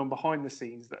things going on behind the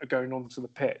scenes that are going on to the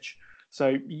pitch.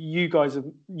 So you guys have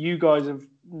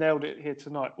nailed it here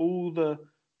tonight. All the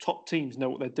top teams know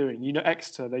what they're doing.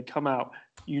 Exeter, they come out.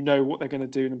 You know what they're going to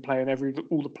do and play, and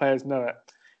all the players know it.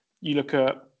 You look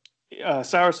at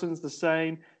Saracens, the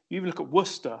same. You even look at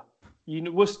Worcester.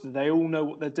 Worcester, they all know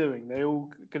what they're doing. They're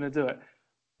all going to do it.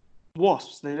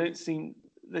 Wasps, they seem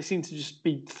to just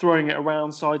be throwing it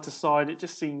around side to side. It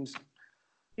just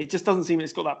doesn't seem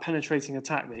it's got that penetrating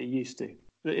attack that it used to.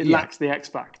 It lacks the X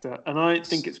factor, and I don't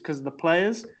think it's because of the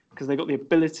players, because they got the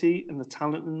ability and the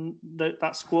talent in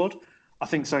that squad. I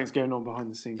think something's going on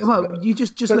behind the scenes. Well, you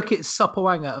just look at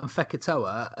Sapawanga and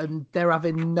Fekitoa, and they're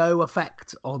having no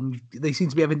effect on. They seem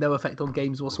to be having no effect on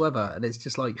games whatsoever, and it's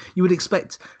just like you would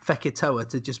expect Fekitoa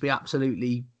to just be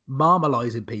absolutely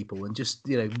marmalising people and just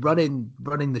running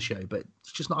the show, but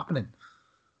it's just not happening.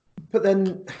 But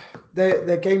then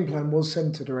their game plan was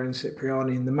centred around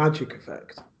Cipriani and the magic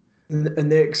effect,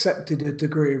 and they accepted a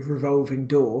degree of revolving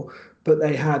door. But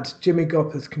they had Jimmy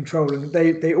Gopperth controlling.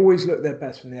 They always looked their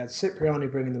best when they had Cipriani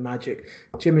bringing the magic,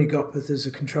 Jimmy Gopperth as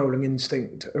a controlling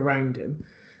instinct around him.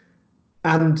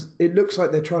 And it looks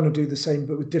like they're trying to do the same,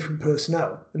 but with different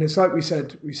personnel. And it's like we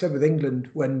said with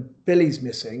England, when Billy's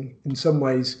missing, in some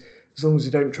ways, as long as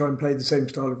they don't try and play the same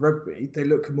style of rugby, they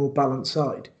look a more balanced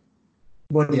side.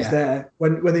 When he's there,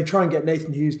 when they try and get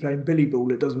Nathan Hughes playing Billy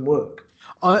ball, it doesn't work.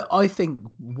 I think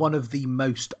one of the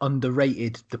most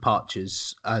underrated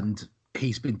departures, and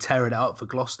he's been tearing it up for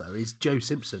Gloucester, is Joe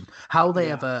Simpson. How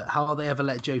they ever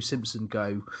let Joe Simpson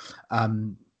go,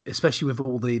 especially with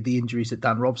all the injuries that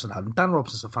Dan Robson had. And Dan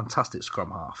Robson's a fantastic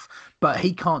scrum half, but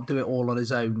he can't do it all on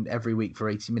his own every week for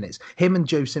 80 minutes. Him and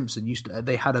Joe Simpson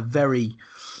they had a very,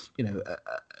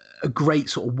 a great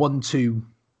sort of 1-2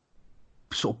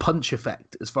 sort of punch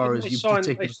effect as far as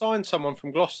they signed someone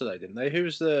from Gloucester, though, didn't they?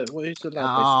 Who's the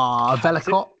lad?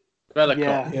 Velicott.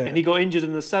 Yeah, and he got injured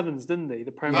in the sevens, didn't he?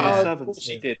 The Premier Sevens. Of course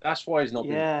he did. That's why he's not.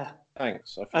 Yeah.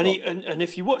 Thanks. And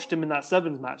if you watched him in that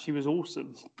sevens match, he was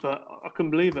awesome. But I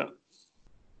couldn't believe it.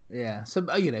 Yeah, so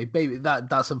maybe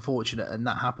that's unfortunate, and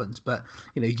that happens. But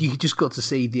you just got to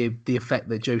see the effect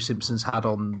that Joe Simpson's had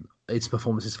on his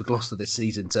performances for Gloucester this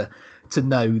season to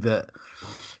know that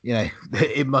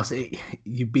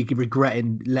you'd be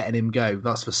regretting letting him go.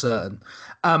 That's for certain.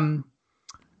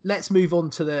 Let's move on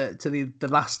to the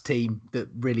last team that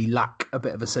really lack a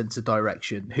bit of a sense of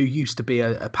direction, who used to be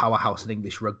a powerhouse in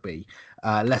English rugby,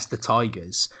 Leicester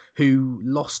Tigers, who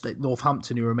lost at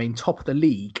Northampton, who remain top of the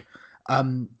league.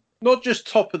 Not just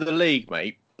top of the league,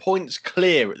 mate. Points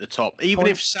clear at the top. Even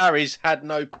if Sarries had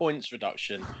no points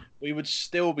reduction, we would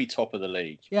still be top of the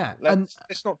league. Yeah,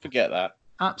 let's not forget that.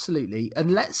 Absolutely,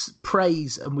 and let's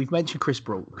praise. And we've mentioned Chris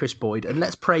Boyd, and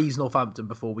let's praise Northampton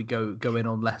before we go in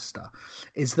on Leicester.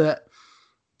 Is that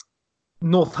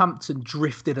Northampton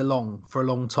drifted along for a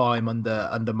long time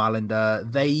under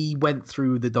Malinder. They went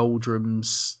through the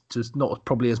doldrums, just not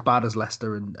probably as bad as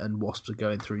Leicester and Wasps are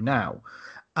going through now.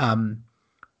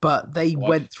 But they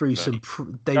went through some.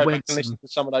 Listen to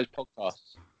some of those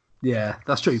podcasts. Yeah,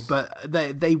 that's true. But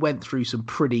they went through some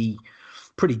pretty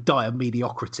dire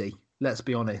mediocrity. Let's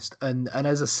be honest. And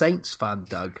as a Saints fan,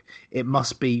 Doug, it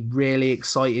must be really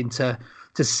exciting to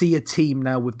see a team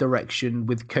now with direction,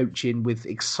 with coaching, with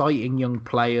exciting young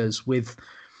players, with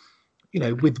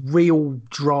real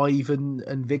drive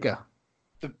and vigour.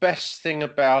 The best thing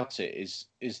about it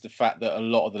is the fact that a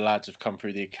lot of the lads have come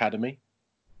through the academy.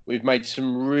 We've made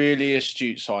some really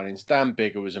astute signings. Dan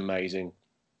Bigger was amazing,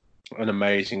 an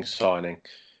amazing signing.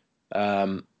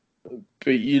 But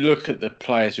you look at the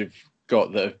players we've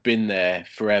got that have been there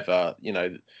forever,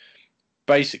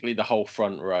 basically the whole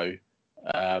front row.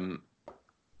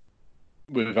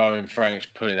 With Owen Franks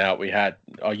pulling out, we had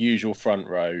our usual front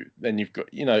row. Then you've got,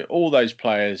 all those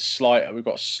players. We've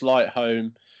got Slight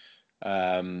home.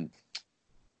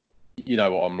 You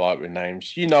know what I'm like with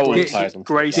names. You know all the players I'm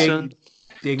talking Grayson,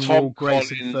 Dingwall, Tom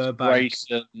Grayson, Collins, Furbank.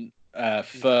 Grayson,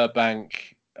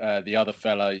 Furbank, the other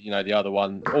fella, the other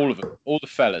one, all of them, all the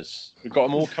fellas. We've got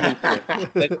them all coming through.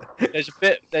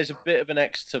 There's a bit of an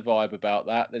Exeter vibe about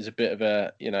that. There's a bit of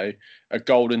a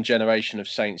golden generation of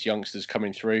Saints youngsters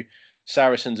coming through.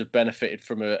 Saracens have benefited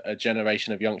from a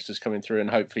generation of youngsters coming through, and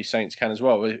hopefully Saints can as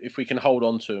well. If we can hold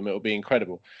on to them, it'll be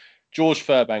incredible. George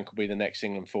Furbank will be the next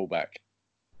England fullback.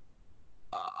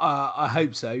 I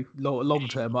hope so. Long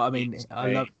term. I mean,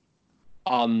 I love.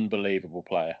 Unbelievable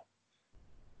player.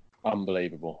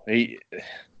 Unbelievable.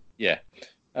 Yeah.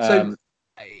 So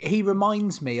he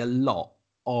reminds me a lot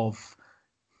of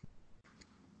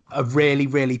a really,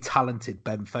 really talented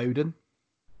Ben Foden.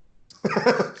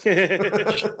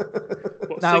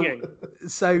 Singing?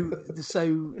 So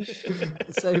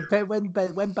when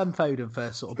Ben Foden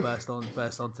first sort of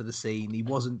burst onto the scene, he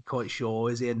wasn't quite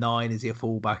sure, is he a 9, is he a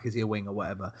fullback, is he a wing or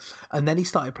whatever, and then he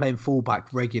started playing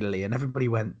fullback regularly, and everybody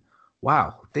went,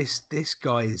 wow, this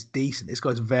guy is decent. This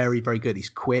guy's very, very good. He's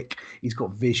quick. He's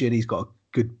got vision. He's got a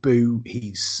good boot.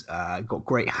 He's got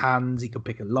great hands. He can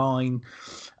pick a line.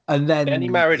 And then he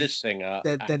married a singer.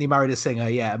 Then he married a singer,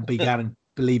 yeah, and began to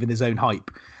believe in his own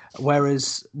hype.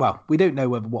 Whereas, well, we don't know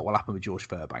what will happen with George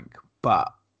Furbank,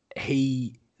 but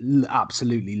he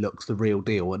absolutely looks the real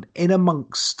deal. And in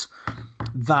amongst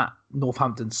that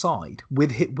Northampton side,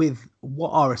 with what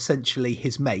are essentially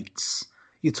his mates,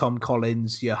 your Tom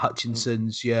Collins, your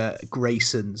Hutchinsons, your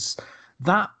Graysons,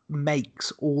 that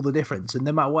makes all the difference. And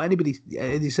no matter what anybody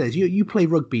says, you play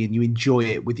rugby and you enjoy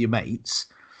it with your mates,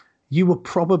 you were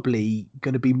probably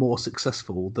going to be more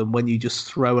successful than when you just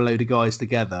throw a load of guys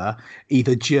together,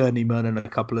 either journeyman and a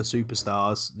couple of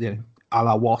superstars, a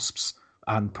la Wasps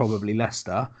and probably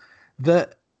Leicester,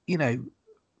 that,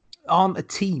 aren't a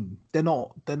team. They're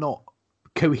not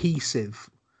cohesive.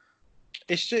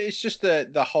 It's just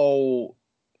the whole.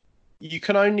 You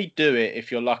can only do it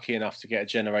if you're lucky enough to get a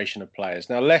generation of players.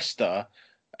 Now, Leicester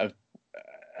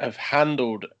have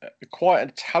handled quite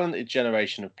a talented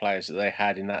generation of players that they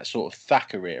had in that sort of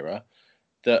Thacker era,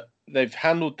 that they've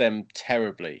handled them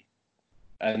terribly.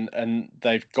 And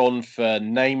they've gone for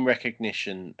name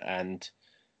recognition and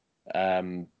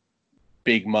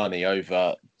big money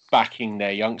over backing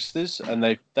their youngsters.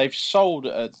 And they've sold...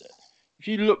 if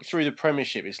you look through the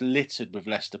Premiership, it's littered with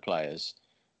Leicester players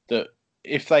that,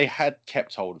 if they had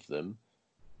kept hold of them,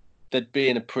 they'd be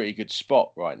in a pretty good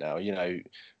spot right now.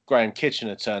 Graham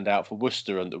Kitchener turned out for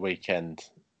Worcester on the weekend.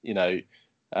 I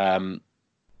know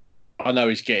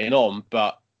he's getting on,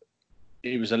 but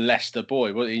he was a Leicester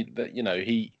boy. Well, he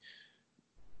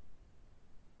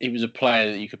was a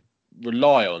player that you could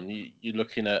rely on. You're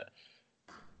looking at.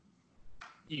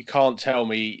 You can't tell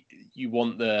me you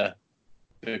want the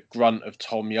grunt of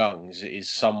Tom Youngs is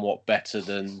somewhat better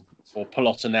than, or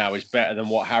Palotta now is better than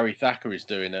what Harry Thacker is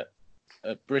doing at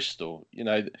Bristol.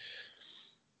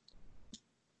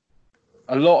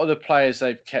 A lot of the players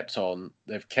they've kept on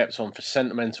for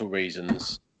sentimental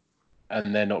reasons,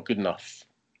 and they're not good enough.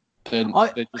 They're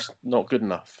just not good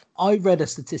enough. I read a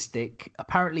statistic.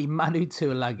 Apparently, Manu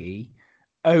Tuilagi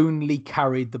only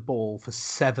carried the ball for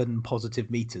 7 positive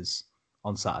meters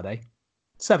on Saturday.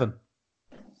 7.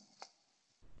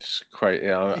 It's crazy.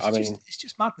 It's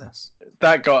just madness.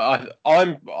 That guy,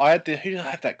 who did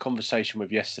I have that conversation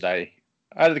with yesterday?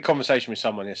 I had a conversation with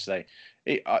someone yesterday.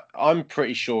 I'm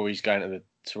pretty sure he's going to the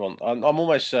Toronto. I'm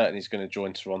almost certain he's going to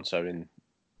join Toronto in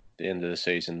the end of the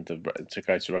season to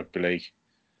go to rugby league.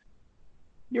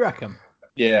 You reckon?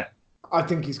 Yeah, I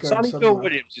think he's going. Sonny Bill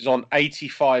Williams is on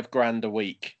 $85,000 a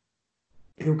week.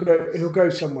 He'll go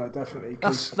somewhere definitely.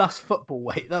 That's football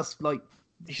weight. That's like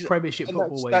Premiership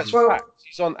football weight. That's fact.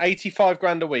 He's on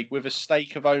 $85,000 a week with a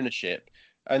stake of ownership,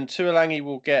 and Tuilagi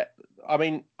will get,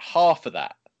 half of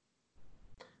that.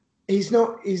 He's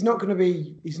not going to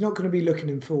be looking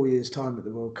in 4 years' time at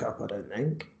the World Cup, I don't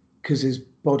think, because his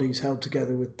body's held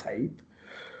together with tape.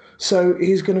 So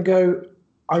he's going to go,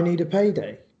 I need a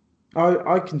payday.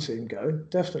 I can see him go,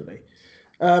 definitely.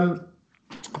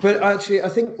 But actually, I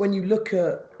think when you look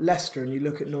at Leicester and you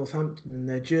look at Northampton and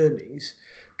their journeys,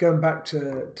 going back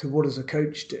to what does a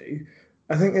coach do,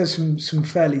 I think there's some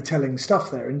fairly telling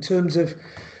stuff there in terms of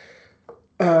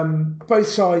both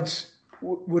sides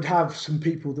would have some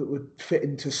people that would fit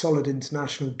into solid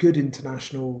international, good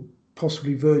international,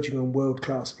 possibly verging on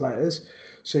world-class players.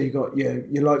 So you've got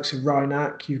your likes of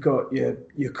Reinach, you've got your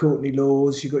Courtney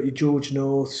Laws, you've got your George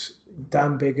Norths,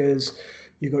 Dan Biggers,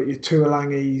 you've got your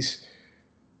Tuilangis.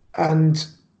 And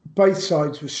both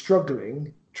sides were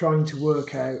struggling, trying to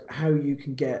work out how you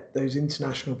can get those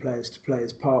international players to play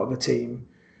as part of a team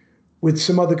with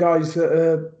some other guys that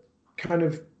are kind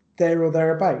of there or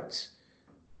thereabouts.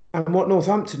 And what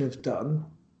Northampton have done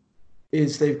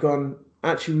is they've gone,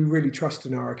 actually, we really trust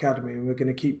in our academy and we're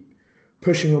going to keep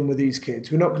pushing on with these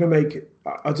kids. We're not going to make,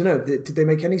 I don't know, did they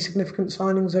make any significant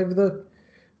signings over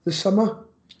the summer?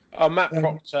 Oh, Matt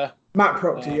Proctor. Matt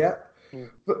Proctor, yeah.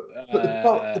 But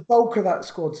the bulk of that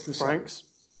squad's the Franks. same.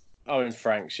 Oh, and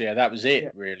Franks, yeah, that was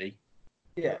it, really.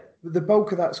 Yeah, but the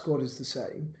bulk of that squad is the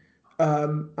same.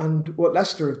 And what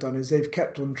Leicester have done is they've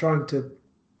kept on trying to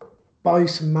buy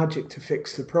some magic to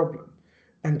fix the problem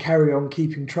and carry on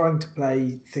trying to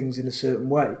play things in a certain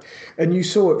way. And you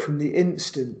saw it from the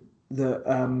instant that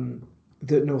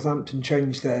that Northampton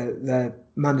changed their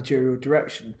managerial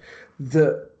direction,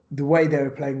 that the way they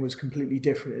were playing was completely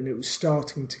different and it was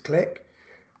starting to click.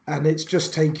 And it's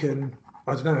just taken,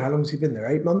 I don't know, how long has he been there?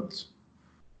 8 months?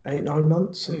 8, 9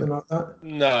 months? Something like that?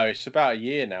 No, it's about a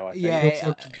year now, I think.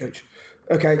 Yeah. Coach.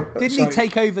 Okay. Didn't he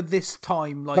take over this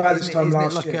time? Like, About this time isn't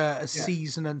last it like year. a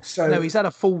season? And So- no, he's had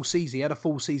a full season. He had a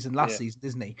full season last season,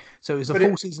 didn't he? So it was a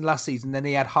full season last season. Then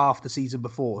he had half the season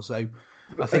before. So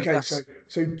I think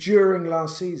so during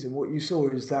last season, what you saw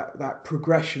is that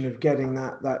progression of getting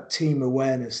that team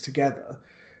awareness together,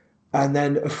 and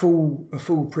then a full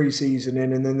pre-season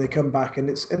in, and then they come back and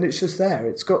it's just there.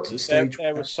 It's got to the stage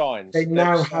there were signs. They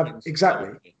now have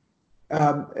exactly,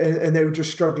 and they were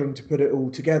just struggling to put it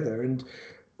all together. And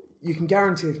you can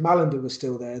guarantee if Malander was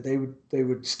still there, they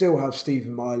would still have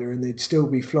Stephen Myler, and they'd still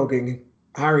be flogging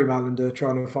Harry Malander,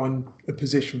 trying to find a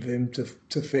position for him to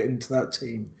fit into that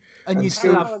team. And you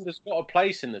still have Malander's got a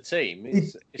place in the team.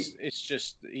 It's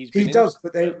just he does,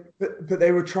 but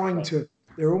they were trying to.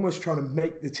 They're almost trying to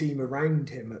make the team around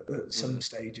him at some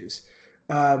stages.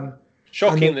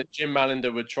 Shocking that Jim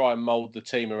Malander would try and mould the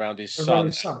team around his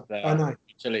son. I know.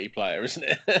 Utility player, isn't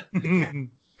it?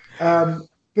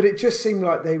 But it just seemed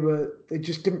like they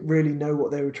just didn't really know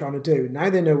what they were trying to do. Now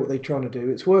they know what they're trying to do.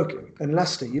 It's working. And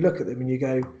Leicester, you look at them and you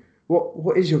go,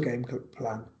 what is your game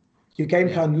plan? Your game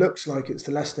plan looks like it's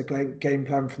the Leicester game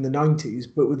plan from the 90s,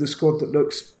 but with a squad that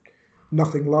looks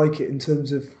nothing like it in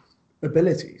terms of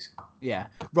abilities. Yeah,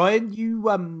 Ryan, you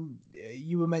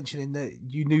were mentioning that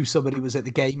you knew somebody was at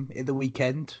the game in the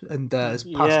weekend and has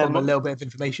passed on a little bit of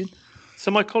information.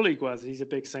 So my colleague he's a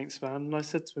big Saints fan, and I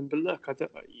said to him, "But look,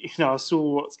 I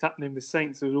saw what's happening with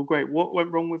Saints. It was all great. What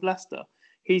went wrong with Leicester?"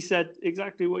 He said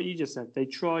exactly what you just said. They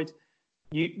tried.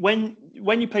 When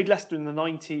you played Leicester in the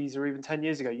 90s or even 10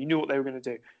 years ago, you knew what they were going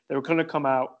to do. They were going to come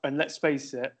out and, let's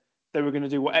face it, they were going to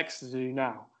do what Exeter do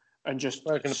now and just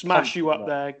smash you up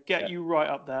there, get you right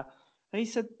up there. And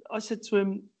I said to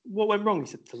him, what went wrong? He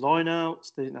said, the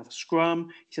line-outs, they didn't have a scrum.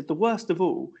 He said, the worst of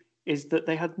all is that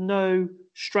they had no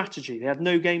strategy. They had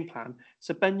no game plan.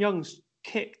 So Ben Young's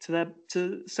kick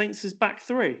to Saints' back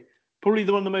three, probably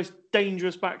one of the most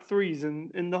dangerous back threes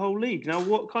in the whole league. Now,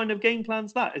 what kind of game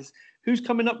plan's that? Who's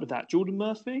coming up with that? Jordan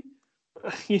Murphy?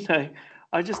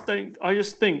 I just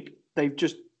think they've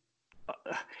just...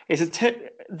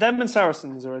 them and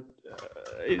Saracens are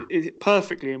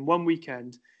perfectly in one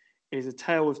weekend is a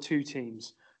tale of two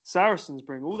teams. Saracens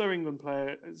bring all their England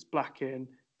players back in,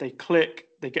 they click,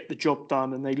 they get the job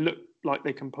done, and they look like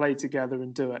they can play together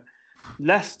and do it.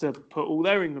 Leicester put all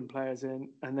their England players in,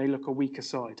 and they look a weaker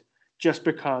side, just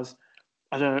because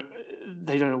they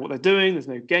don't know what they're doing. There's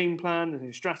no game plan, there's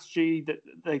no strategy. That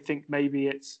they think maybe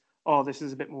it's this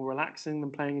is a bit more relaxing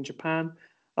than playing in Japan.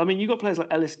 I mean, you've got players like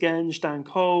Ellis Genge, Dan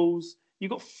Coles.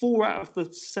 You've got 4 out of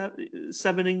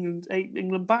the 8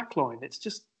 England backline. It's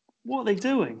just, what are they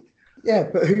doing? Yeah,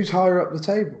 but who's higher up the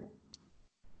table?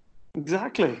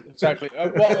 Exactly. Exactly.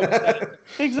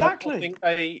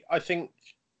 Exactly. I think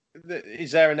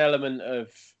is there an element of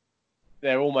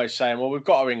they're almost saying, well, we've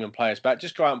got our England players back.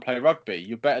 Just go out and play rugby.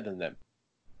 You're better than them.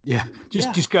 Yeah.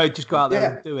 Just go out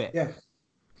there and do it. Yeah.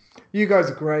 You guys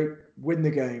are great. Win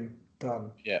the game.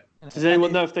 Done. Yeah. Does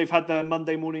anyone know if they've had their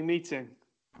Monday morning meeting?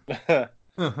 Yeah.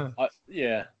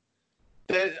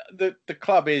 The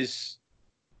club is,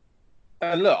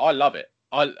 and look, I love it.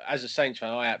 As a Saints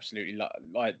fan, I absolutely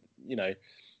like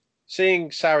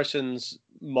seeing Saracens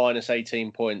minus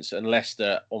 18 points and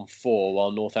Leicester on 4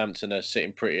 while Northampton are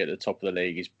sitting pretty at the top of the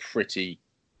league is pretty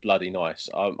bloody nice.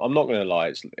 I'm not going to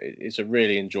lie, it's a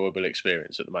really enjoyable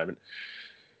experience at the moment.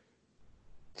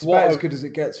 It's about as good as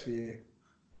it gets for you.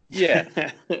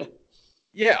 Yeah.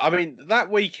 Yeah, I mean, that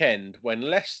weekend when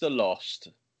Leicester lost,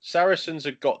 Saracens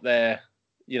had got their,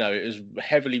 it was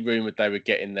heavily rumoured they were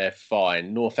getting their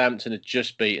fine. Northampton had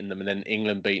just beaten them, and then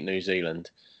England beat New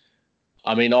Zealand.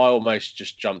 I mean, I almost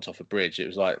just jumped off a bridge. It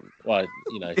was like, well,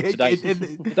 today's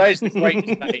the greatest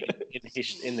day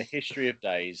in the history of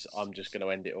days. I'm just going to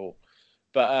end it all.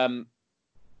 But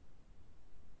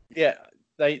Yeah,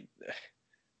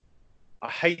 I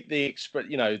hate the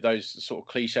those sort of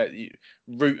cliche.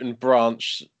 Root and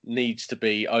branch needs to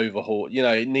be overhauled.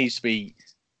 It needs to be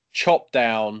chopped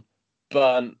down,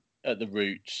 burnt at the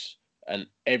roots, and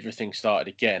everything started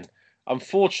again.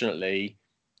 Unfortunately,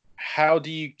 how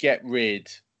do you get rid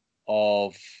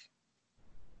of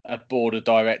a board of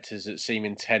directors that seem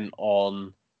intent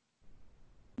on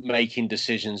making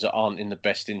decisions that aren't in the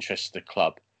best interest of the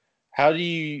club? How do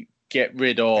you get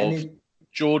rid of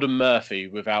Jordan Murphy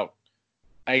without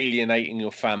alienating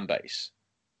your fan base?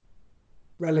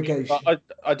 Relegation.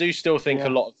 I do still think a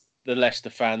lot of the Leicester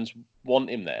fans want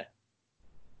him there.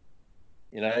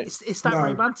 It's that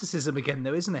romanticism again,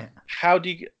 though, isn't it? How do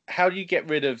you get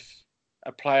rid of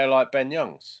a player like Ben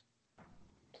Youngs?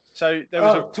 So there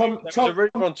was a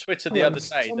rumor on Twitter the other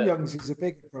day. Tom Youngs is a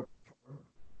bigger problem.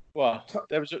 Well,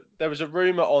 there was a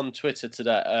rumor on Twitter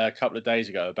today, a couple of days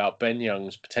ago, about Ben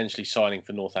Youngs potentially signing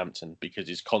for Northampton because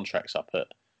his contract's up at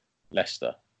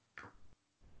Leicester.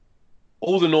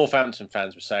 All the Northampton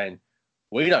fans were saying,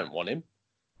 "We don't want him,"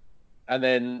 and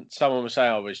then someone was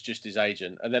saying, "Oh, it's just his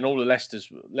agent," and then all the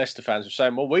Leicester fans were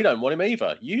saying, "Well, we don't want him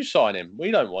either. You sign him.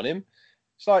 We don't want him."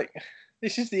 It's like,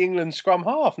 this is the England scrum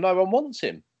half. No one wants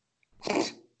him.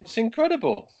 It's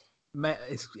incredible.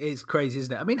 It's crazy,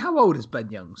 isn't it? I mean, how old is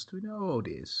Ben Youngs? Do we know how old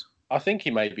he is? I think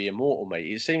he may be immortal,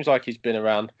 mate. It seems like he's been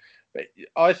around.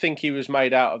 I think he was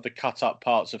made out of the cut-up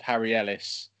parts of Harry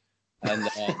Ellis and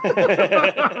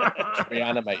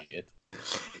reanimated.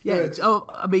 Yeah.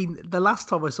 I mean, the last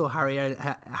time I saw Harry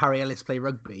Ellis play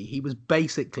rugby, he was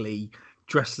basically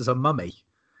dressed as a mummy.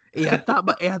 He had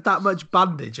that much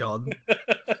bandage on.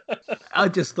 I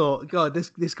just thought, God,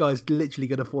 this guy's literally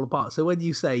going to fall apart. So when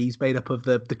you say he's made up of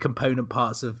the component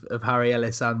parts of Harry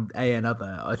Ellis and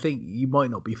another, I think you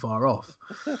might not be far off.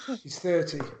 He's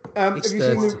 30. Have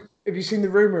you seen the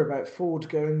rumour about Ford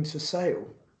going to Sale?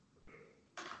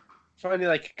 If only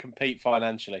they could compete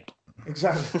financially.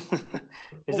 Exactly.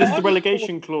 Is this the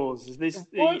relegation clause? Is this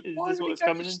what's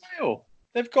coming in? Sale?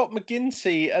 They've got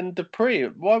McGinty and Dupree.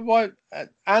 Why?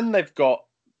 And they've got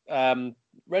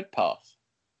Redpath.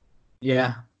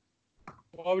 Yeah.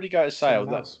 Why would he go to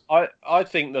Sale? I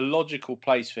think the logical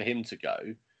place for him to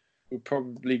go would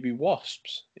probably be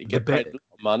Wasps. He'd get paid a lot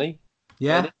of money.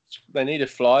 Yeah. They need a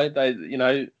fly.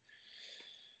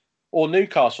 Or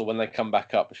Newcastle when they come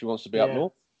back up if he wants to be up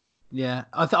north. Yeah,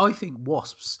 I think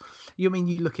Wasps. You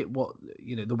look at what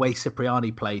the way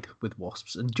Cipriani played with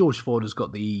Wasps, and George Ford has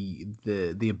got the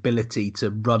ability to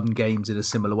run games in a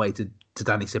similar way to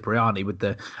Danny Cipriani with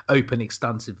the open,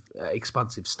 expansive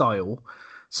style.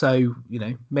 So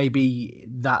maybe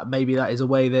that is a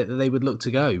way that they would look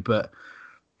to go. But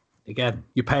again,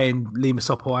 you're paying Lima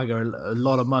Sopoaga a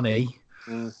lot of money.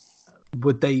 Mm.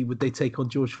 Would they take on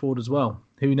George Ford as well?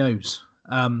 Who knows?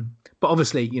 But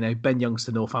obviously, Ben Youngs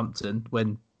to Northampton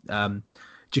when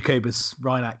Jacobus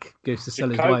Reinach goes to sell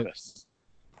his wife.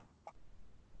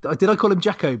 Did I call him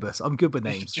Jacobus? I'm good with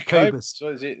names. Jacobus. So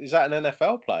is that an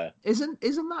NFL player? Isn't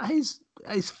that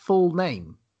his full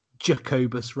name?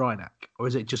 Jacobus Reinach, or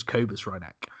is it just Cobus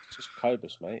Reinach? Just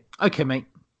Cobus, mate. Okay, mate.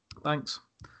 Thanks.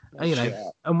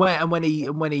 And when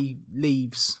he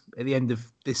leaves at the end of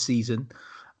this season,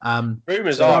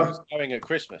 rumours are he's going at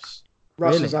Christmas.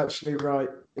 Russ is actually right.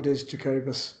 It is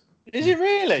Jacobus. Is it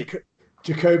really?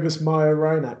 Jacobus Meyer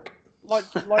Reinach. Like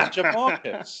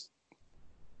Jamarcus.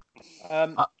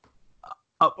 I'm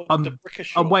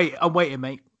waiting,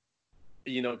 mate.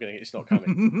 You're not getting it. It's not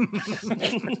coming.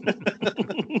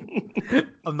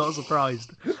 I'm not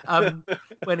surprised.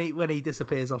 When he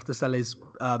disappears off to sell his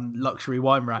luxury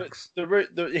wine racks. Velvet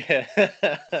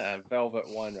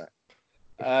wine rack.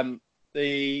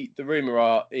 The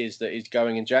rumor is that he's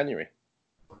going in January.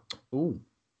 Ooh.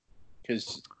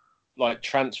 Because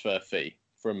transfer fee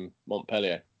from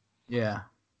Montpellier. Yeah.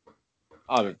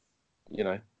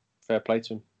 Fair play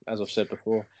to him. As I've said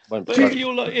before. But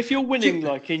if you're winning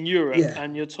in Europe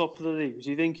and you're top of the league,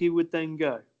 do you think he would then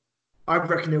go? I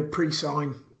reckon he'll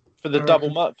pre-sign for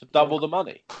double the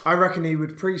money. I reckon he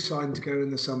would pre-sign to go in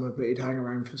the summer, but he'd hang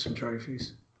around for some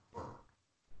trophies.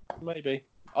 Maybe.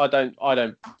 I don't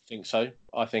think so.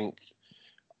 I think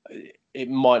it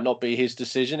might not be his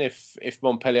decision. If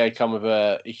Montpellier come with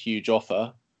a huge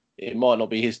offer, it might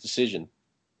not be his decision.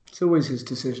 It's always his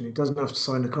decision. He doesn't have to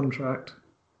sign a contract.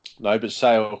 No, but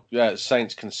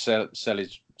Saints can sell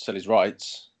his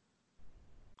rights.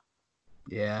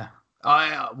 Yeah.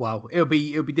 It'll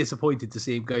be disappointed to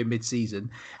see him go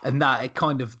mid-season, and that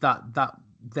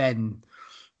then.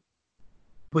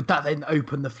 Would that then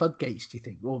open the floodgates, do you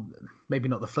think? Well, maybe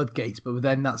not the floodgates, but would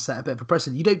then that set a bit of a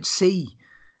precedent? You don't see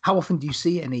How often do you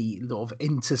see any sort of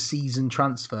inter-season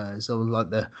transfers or like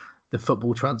the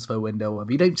football transfer window? I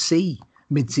mean, you don't see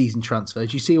mid-season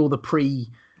transfers. You see all the contract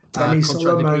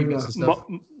agreements and stuff.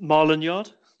 Marlon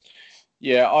Yard.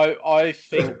 Yeah, I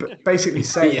think basically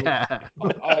saying. Yeah.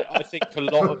 I think a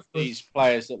lot of these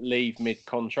players that leave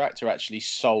mid-contract are actually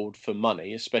sold for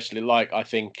money, especially like I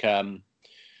think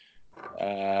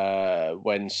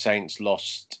when Saints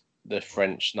lost the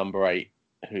French number 8,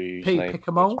 whose name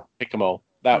Picamol.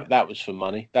 That was for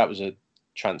money. That was a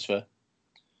transfer.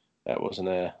 That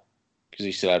wasn't because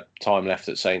he still had time left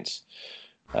at Saints.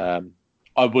 I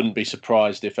wouldn't be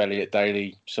surprised if Elliot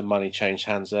Daly, some money changed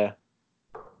hands there.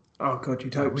 Oh God,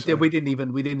 you'd hope we didn't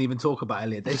even talk about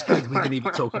Elliot. We didn't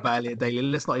even talk about Elliot Daly.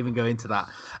 Let's not even go into that.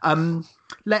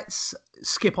 Let's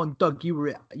skip on. Doug, you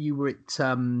were at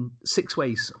Six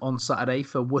Ways on Saturday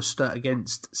for Worcester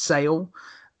against Sale.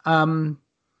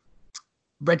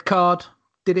 Red card.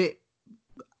 Did it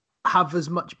have as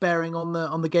much bearing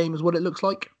on the game as what it looks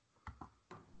like?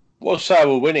 Well,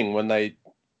 Sale were winning when they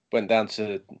went down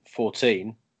to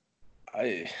 14.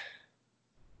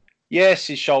 Yes,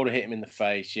 his shoulder hit him in the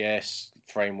face. Yes,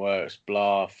 frameworks,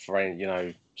 blah,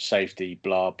 safety,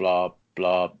 blah, blah,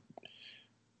 blah,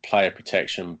 player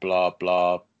protection, blah,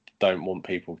 blah. Don't want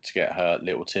people to get hurt,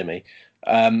 little Timmy.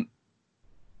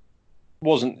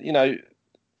 Wasn't,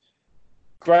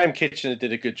 Graham Kitchener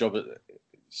did a good job of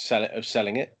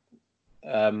selling it.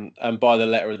 And by the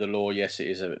letter of the law, yes, it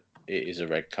is a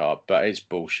red card, but it's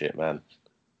bullshit, man.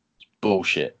 It's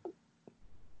bullshit.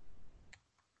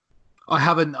 I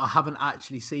haven't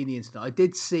actually seen the incident. I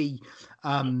did see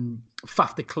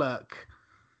Faf de Klerk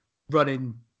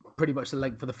running pretty much the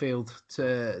length of the field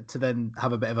to then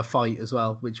have a bit of a fight as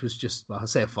well, which was just, I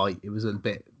say a fight. It was a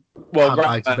bit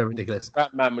ridiculous.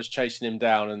 Ratman was chasing him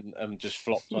down and just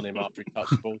flopped on him after he touched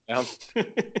the ball down.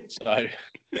 So,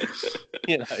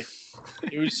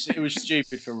 it was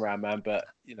stupid from Ratman, but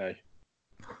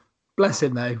Bless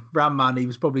him though, Ratman. He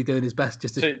was probably doing his best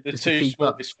just to the two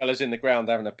smallest fellas in the ground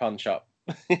having a punch up.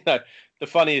 The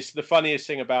funniest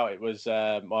thing about it was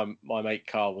my mate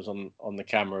Carl was on the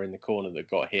camera in the corner that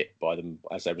got hit by them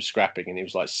as they were scrapping, and he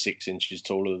was like 6 inches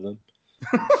taller than them.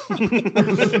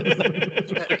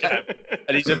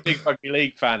 And he's a big rugby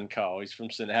league fan, Carl. He's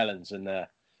from St Helens, and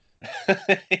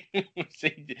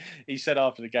he said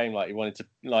after the game, like, he wanted to,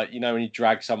 like, when you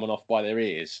drag someone off by their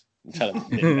ears and tell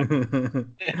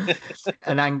them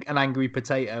an angry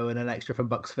potato and an extra from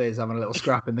Bucks Fizz having a little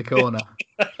scrap in the corner.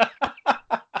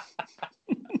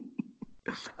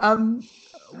 How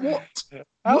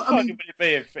funny would it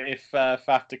be if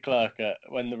Faf de Klerk,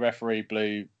 when the referee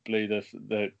blew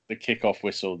the kickoff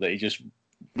whistle, that he just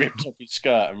ripped off his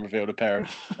skirt and revealed a pair of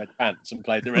red pants and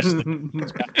played the rest of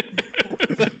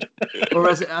the or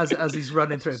as he's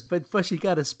running through, but first you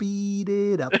gotta speed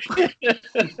it up.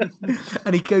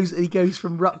 And he goes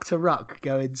from ruck to ruck,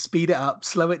 going speed it up,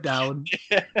 slow it down.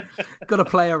 Gotta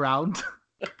play around.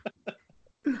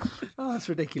 Oh, that's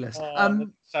ridiculous.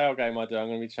 Sale game I do, I'm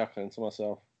going to be chuckling to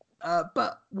myself.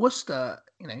 But Worcester,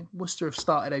 Worcester have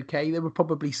started okay. There were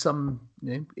probably some,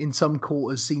 in some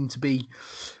quarters seem to be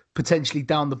potentially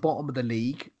down the bottom of the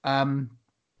league.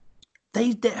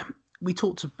 We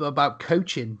talked about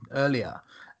coaching earlier,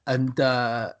 and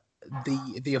the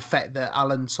effect that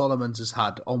Alan Solomons has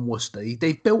had on Worcester.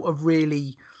 They've built a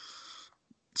really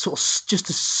sort of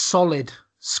just a solid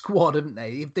squad, haven't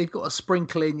they? They've got a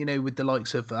sprinkle in, with the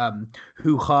likes of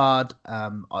Huhard.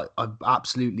 I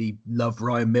absolutely love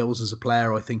Ryan Mills as a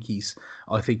player. I think he's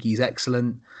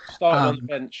excellent. Started on the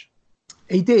bench.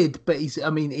 He did, but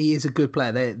he is a good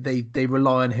player. They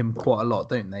rely on him quite a lot,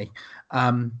 don't they?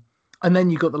 And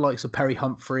then you've got the likes of Perry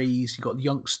Humphreys. You've got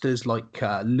youngsters like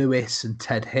Lewis and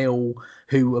Ted Hill,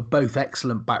 who are both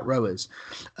excellent back rowers.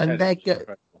 And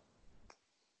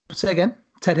say again.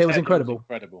 Ted Hill was incredible.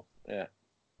 Incredible, yeah.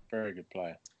 Very good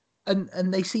player.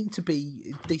 And they seem to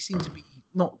be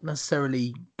not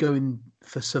necessarily going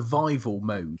for survival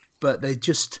mode, but they're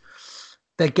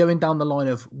going down the line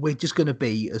of, we're just going to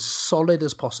be as solid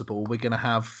as possible. We're going to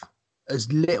have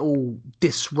as little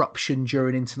disruption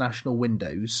during international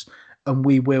windows, and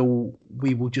we will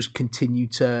just continue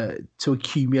to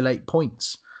accumulate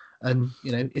points. And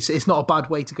it's not a bad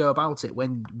way to go about it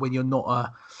when you're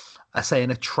not an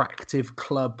attractive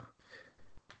club.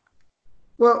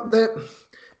 Well,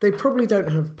 they probably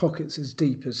don't have pockets as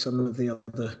deep as some of the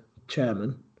other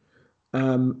chairmen.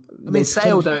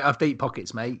 Sale don't have deep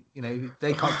pockets, mate.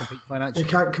 They can't compete financially. They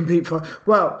can't compete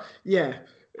well, yeah.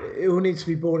 It will need to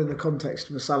be born in the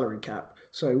context of a salary cap.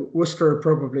 So Worcester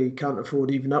probably can't afford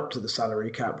even up to the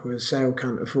salary cap, whereas Sale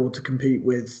can't afford to compete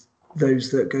with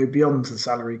those that go beyond the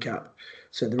salary cap.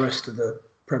 So the rest of the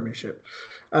Premiership.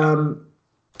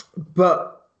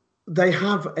 But they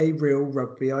have a real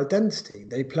rugby identity.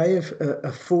 They play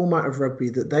a format of rugby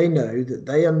that they know, that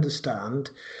they understand.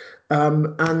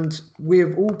 And we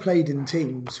have all played in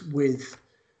teams with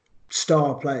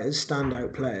star players,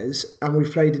 standout players, and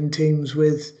we've played in teams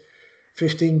with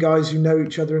 15 guys who know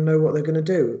each other and know what they're going to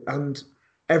do. And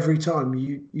every time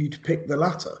you'd pick the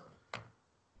latter.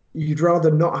 You'd rather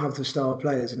not have the star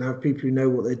players and have people who know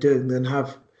what they're doing than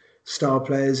have star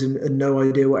players and no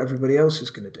idea what everybody else is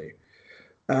going to do.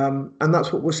 And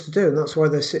that's what Worcester do, and that's why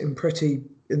they're sitting pretty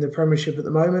in the Premiership at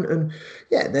the moment. And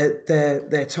yeah,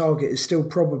 their target is still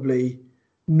probably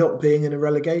not being in a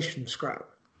relegation scrap.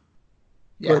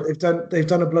 Yeah. But they've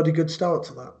done a bloody good start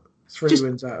to that. 3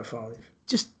 wins out of 5.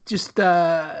 Just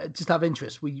have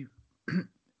interest.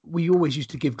 We always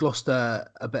used to give Gloucester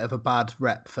a bit of a bad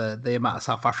rep for the amount of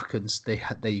South Africans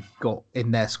they got in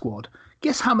their squad.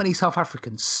 Guess how many South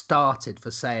Africans started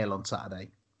for Sale on Saturday?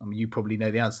 I mean, you probably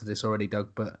know the answer to this already, Doug,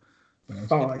 but...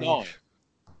 5.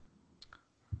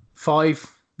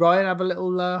 5. Ryan, have a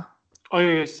little...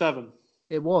 yeah, 7.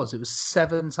 It was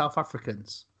 7 South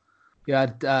Africans. You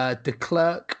had de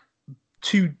Klerk,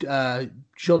 2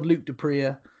 Jean-Luc Dupree,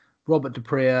 Robert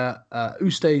Dupree,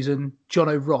 Oosthuizen,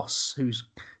 Jono Ross, who's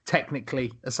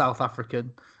technically a South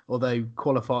African, although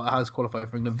has qualified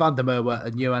for England, Van der Merwe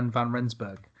and Johan van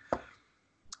Rensburg.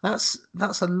 That's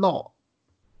a lot.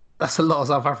 That's a lot of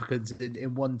South Africans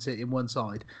in one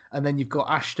side. And then you've got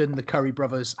Ashton, the Curry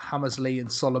brothers, Hammersley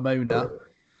and Solomona,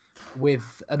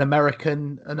 with an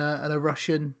American and a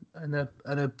Russian and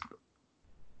a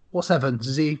what's Evans?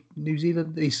 Is he New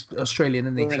Zealand? He's Australian,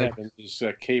 isn't he? So, Evans is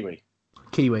Kiwi.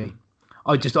 Kiwi.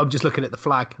 I'm just looking at the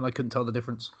flag and I couldn't tell the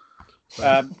difference.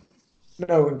 No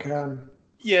one can.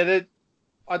 Yeah,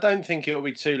 I don't think it'll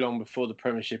be too long before the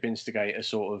Premiership instigate a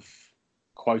sort of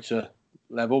quota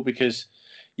level, because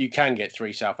you can get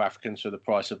 3 South Africans for the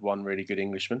price of 1 really good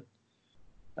Englishman.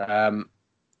 And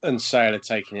Sale are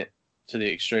taking it to the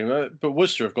extreme. But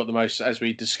Worcester have got the most, as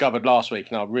we discovered last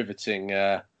week in our riveting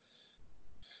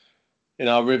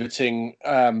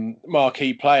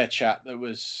marquee player chat that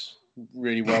was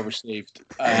really well received.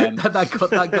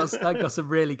 that got some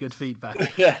really good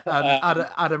feedback. Yeah.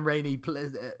 Adam Rainey,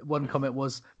 one comment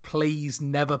was, "Please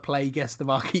never play guess the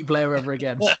marquee player ever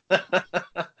again."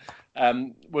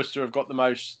 Worcester have got the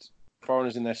most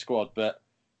foreigners in their squad, but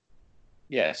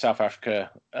yeah, South Africa.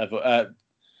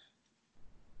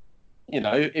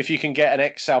 If you can get an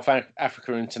ex-South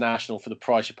Africa international for the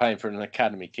price you're paying for an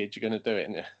academy kid, you're going to do it,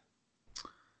 isn't you?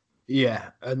 Yeah,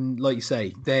 and like you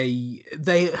say,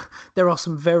 there are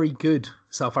some very good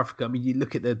South Africa. I mean, you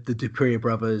look at the Dupree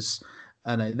brothers,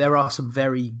 and there are some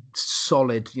very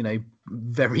solid,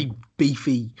 very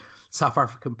beefy South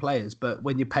African players. But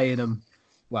when you're paying them,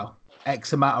 well,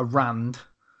 X amount of rand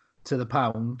to the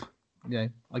pound,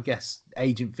 I guess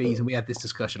agent fees, and we had this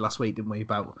discussion last week, didn't we,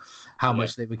 about how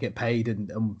much they would get paid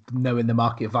and knowing the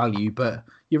market value. But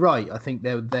you're right. I think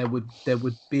there would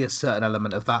be a certain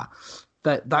element of that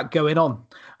going on.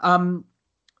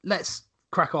 Let's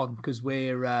crack on, because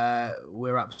we're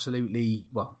absolutely,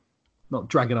 well, not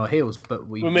dragging our heels, but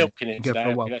we're milking it today.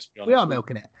 For a while. We are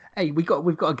milking it. Hey, we've got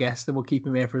a guest, and we'll keep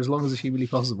him here for as long as humanly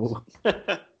possible.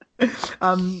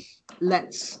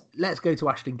 Let's go to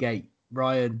Ashton Gate.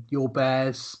 Ryan, your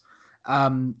Bears,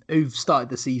 who've started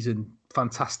the season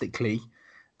fantastically.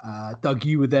 Doug,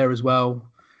 you were there as well.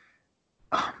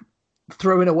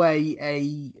 Throwing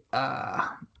away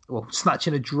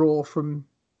snatching a draw from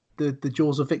the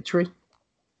jaws of victory.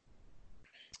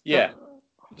 Yeah.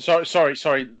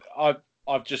 Sorry.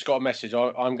 I've just got a message.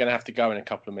 I'm going to have to go in a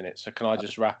couple of minutes. So can I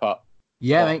just wrap up?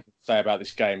 Yeah, mate. Say about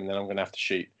this game, and then I'm going to have to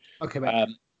shoot. Okay, mate.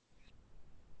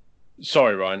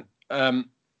 Sorry, Ryan.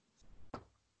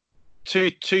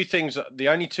 Two things. The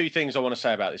only 2 things I want to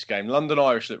say about this game: London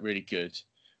Irish look really good,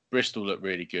 Bristol look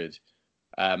really good,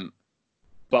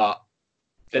 but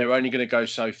they're only going to go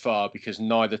so far because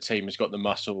neither team has got the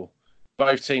muscle.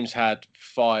 Both teams had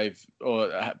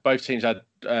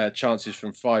chances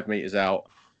from 5 meters out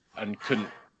and couldn't.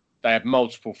 They had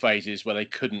multiple phases where they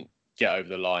couldn't get over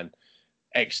the line.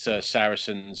 Exeter,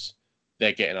 Saracens,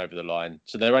 they're getting over the line,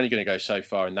 so they're only going to go so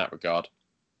far in that regard.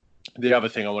 The other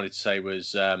thing I wanted to say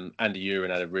was Andy Uren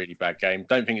had a really bad game.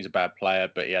 Don't think he's a bad player,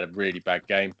 but he had a really bad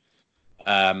game.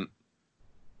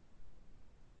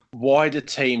 Why do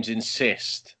teams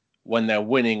insist when they're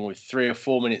winning with 3 or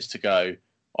 4 minutes to go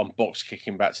on box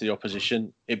kicking back to the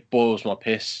opposition? It boils my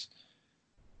piss.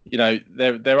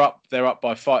 They're up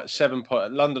by 7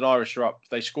 points. London Irish are up.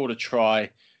 They scored a try.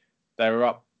 They were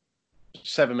up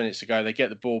 7 minutes ago. They get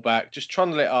the ball back. Just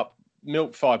trundle it up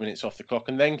milk 5 minutes off the clock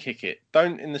and then kick it.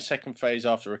 Don't, in the second phase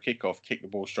after a kickoff, kick the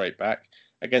ball straight back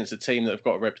against a team that have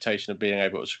got a reputation of being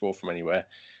able to score from anywhere.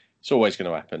 It's always going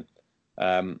to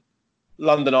happen.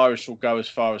 London Irish will go as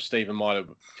far as Stephen Myler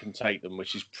can take them,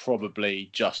 which is probably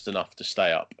just enough to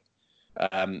stay up.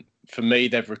 For me,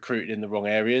 they've recruited in the wrong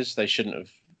areas. They shouldn't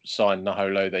have signed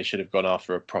Naholo. They should have gone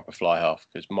after a proper fly half,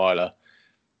 because Myler,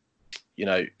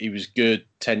 he was good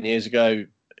 10 years ago.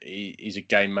 He's a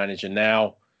game manager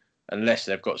now. Unless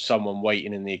they've got someone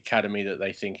waiting in the academy that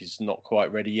they think is not quite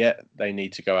ready yet, they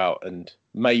need to go out and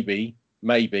maybe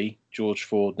George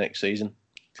Ford next season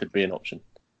could be an option.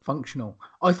 Functional.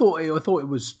 I thought it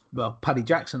was Paddy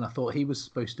Jackson. I thought he was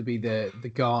supposed to be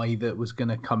the guy that was going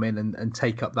to come in and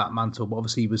take up that mantle. But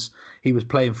obviously he was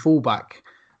playing fullback.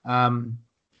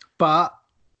 But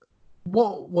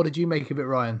what did you make of it,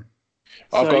 Ryan?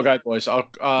 I've got to go, boys.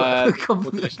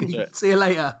 See you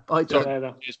later. Bye,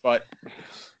 John. Cheers, bye.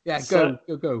 Yeah,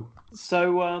 go.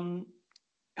 So,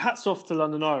 hats off to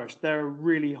London Irish. They're a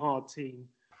really hard team.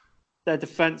 Their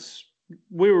defence,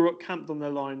 we were camped on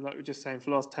their line, like we were just saying, for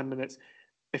the last 10 minutes.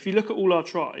 If you look at all our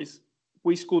tries,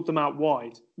 we scored them out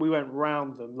wide. We went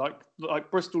round them, like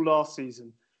Bristol last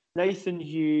season. Nathan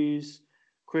Hughes,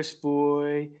 Chris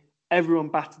Boy, everyone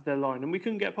battered their line, and we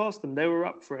couldn't get past them. They were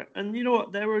up for it. And you know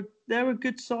what? They're a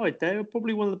good side. They're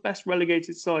probably one of the best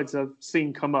relegated sides I've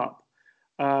seen come up.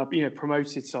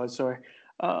 Promoted side, sorry.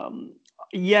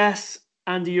 Yes,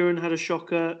 Andy Uren had a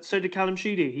shocker. So did Callum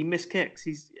Sheedy. He missed kicks.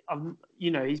 He's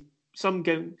some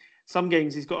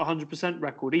games he's got a 100%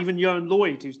 record. Even Johan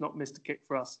Lloyd, who's not missed a kick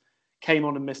for us, came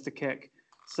on and missed a kick.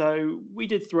 So we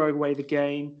did throw away the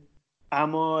game.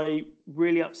 Am I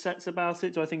really upset about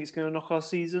it? Do I think it's going to knock our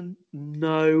season?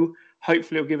 No.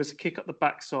 Hopefully it'll give us a kick up the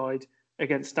backside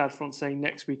against Stade Francais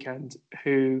next weekend,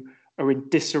 who are in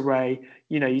disarray.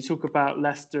 You talk about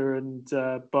Leicester and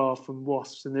Bath and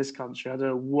Wasps in this country. I don't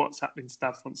know what's happening to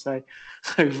Stade Francais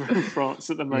over in France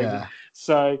at the moment. Yeah.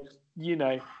 So,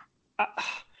 the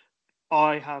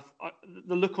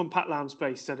look on Pat Lamb's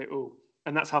face said it all.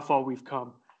 And that's how far we've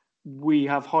come. We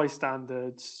have high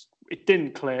standards. It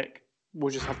didn't click.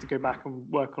 We'll just have to go back and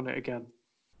work on it again.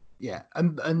 Yeah,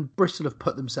 and Bristol have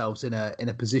put themselves in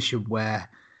a position where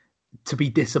to be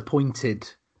disappointed,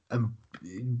 and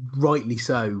rightly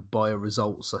so, by a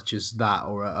result such as that,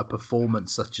 or a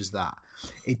performance such as that,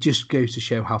 it just goes to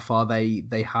show how far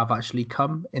they have actually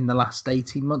come in the last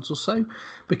 18 months or so.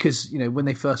 Because, when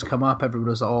they first come up, everyone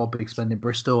was like, oh, big spend in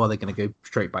Bristol. Are they going to go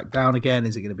straight back down again?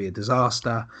 Is it going to be a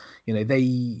disaster?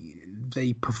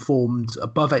 They performed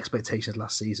above expectations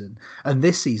last season. And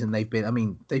this season they've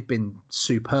been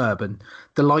superb. And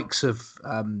the likes of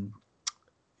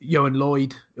Johan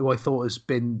Lloyd, who I thought has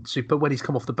been super when he's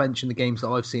come off the bench in the games that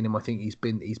I've seen him, I think he's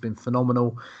been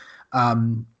phenomenal.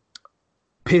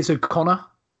 Piers O'Connor,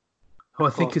 who I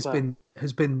think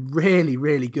has been really,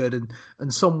 really good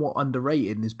and somewhat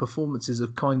underrated. And his performances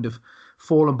have kind of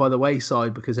fallen by the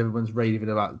wayside because everyone's raving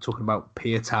about talking about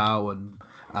Pietau and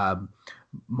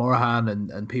Morahan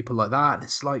and people like that. And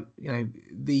it's like,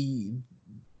 the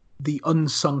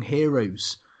unsung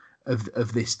heroes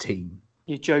of this team.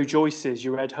 Your Joe Joyces,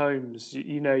 your Ed Holmes,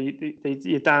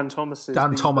 your Dan Thomases.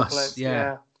 Dan Thomas,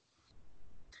 yeah,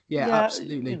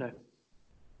 absolutely.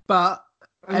 But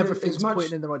everything's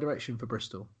pointing in the right direction for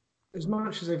Bristol. As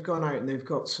much as they've gone out and they've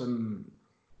got some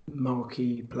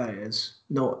marquee players,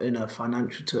 not in a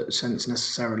financial sense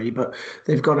necessarily, but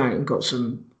they've gone out and got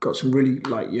some really,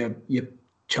 like your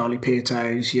Charlie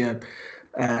Pietau's, your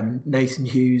Nathan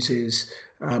Hughes'.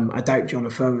 I doubt John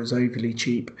Afoe is overly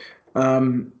cheap.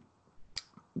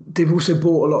 They've also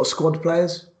bought a lot of squad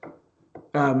players,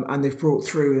 and they've brought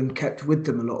through and kept with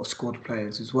them a lot of squad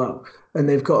players as well. And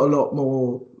they've got a lot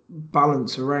more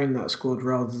balance around that squad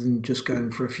rather than just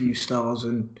going for a few stars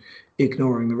and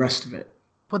ignoring the rest of it.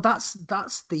 But that's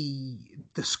the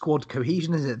squad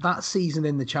cohesion, isn't it? That season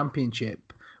in the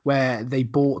Championship where they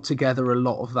brought together a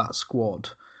lot of that squad,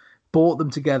 brought them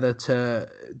together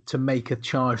to make a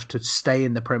charge to stay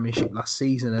in the Premiership last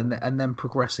season and then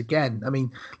progress again. I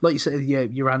mean, like you said,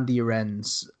 your Andy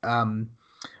Urens.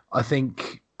 I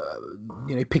think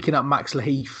picking up Max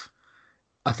Laheath,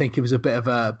 I think it was a bit of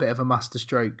a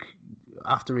masterstroke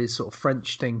after his sort of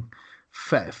French thing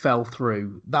fell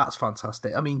through. That's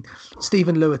fantastic. I mean,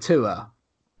 Stephen Luatua,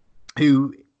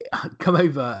 who come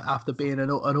over after being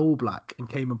an All Black and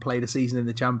came and played a season in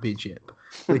the Championship,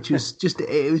 which was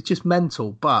just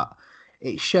mental, but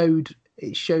it showed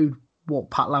what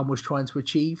Pat Lam was trying to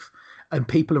achieve, and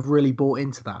people have really bought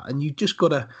into that. And you just got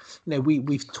to,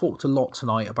 we've talked a lot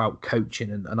tonight about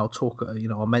coaching, and I'll talk,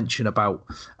 I'll mention about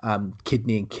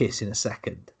Kidney and Kiss in a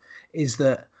second. Is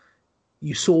that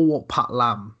you saw what Pat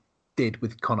Lam did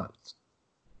with Connacht,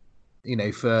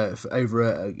 for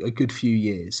over a good few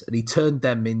years, and he turned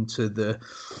them into the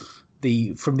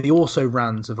from the also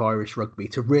rans of Irish rugby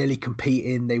to really compete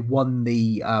in. They won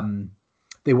the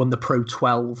Pro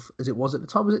 12 as it was at the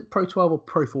time. Was it Pro 12 or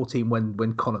Pro 14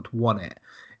 when Connacht won it?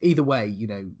 Either way,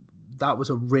 that was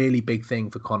a really big thing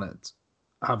for Connacht,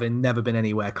 having never been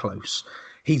anywhere close.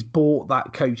 He's bought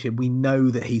that coach, and we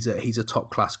know that he's a top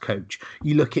class coach.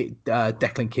 You look at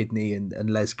Declan Kidney and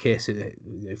Les Kiss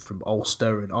from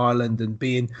Ulster and Ireland, and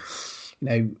being,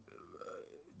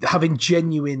 having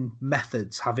genuine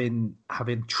methods, having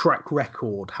track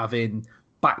record, having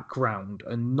background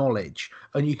and knowledge,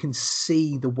 and you can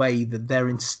see the way that they're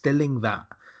instilling that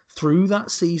through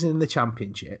that season in the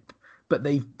Championship, but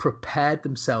they've prepared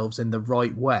themselves in the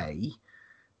right way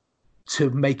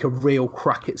to make a real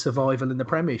crack at survival in the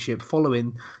Premiership,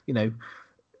 following,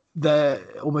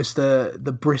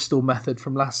 the Bristol method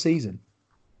from last season.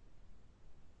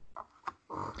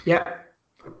 Yeah.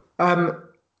 And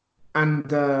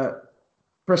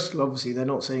Bristol, obviously, they're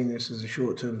not seeing this as a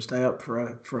short-term stay up for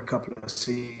a couple of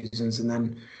seasons and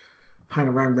then hang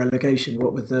around relegation.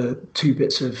 What with the two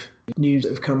bits of news that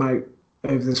have come out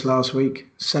over this last week,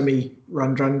 Semi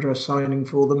Randrandra signing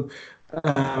for them,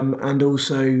 and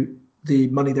also the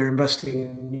money they're investing in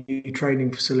a new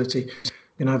training facility.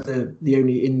 Going to have the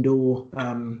only indoor,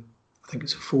 I think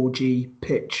it's a 4G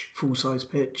pitch, full-size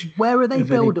pitch. Where are they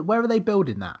building? Where are they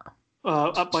building that?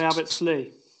 Up by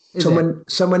Abbotsleigh.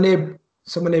 Somewhere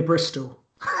near Bristol.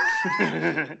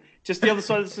 Just the other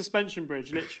side of the suspension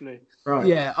bridge, literally. Right.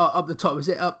 Yeah, up the top. Is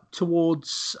it up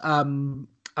towards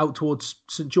out towards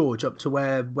St George, up to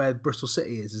where Bristol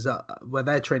City is? Is that where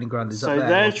their training ground is? So up there,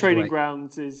 their training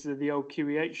ground is the old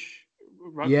QEH.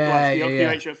 Yeah, the old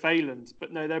yeah. QEH at Fayland,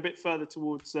 but no, they're a bit further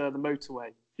towards the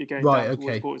motorway. You're going down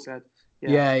towards Portishead.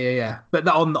 Yeah. But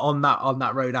on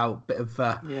that road out, bit of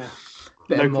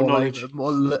local knowledge,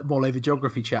 more over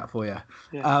geography chat for you.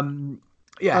 Out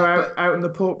on the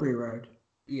Portbury Road.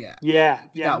 Yeah.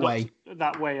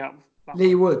 That way up.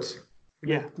 Lee Woods.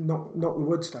 Yeah, not the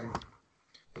Woodstone.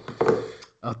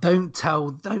 Oh,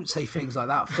 don't say things like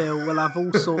that, Phil. We'll have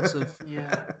all sorts of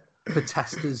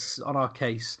protesters on our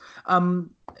case. We're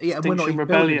not even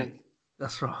Rebellion.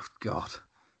 That's right. Oh, God,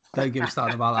 don't get me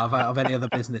started about that. Of any other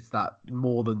business that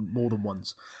more than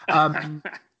once.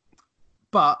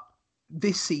 But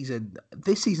this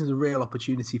season's a real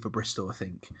opportunity for Bristol, I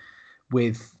think,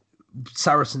 with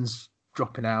Saracens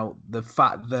dropping out, the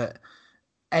fact that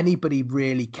anybody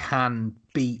really can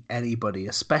beat anybody,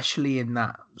 especially in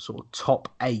that sort of top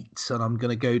 8. And I'm going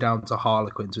to go down to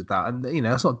Harlequins with that. And,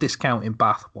 that's not discounting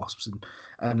Bath, Wasps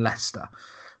and Leicester.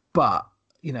 But,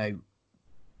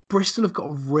 Bristol have got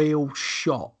a real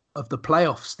shot of the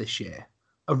playoffs this year,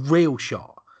 a real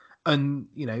shot. And,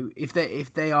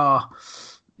 if they are,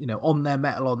 on their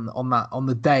mettle on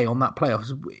the day, on that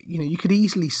playoffs, you could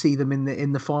easily see them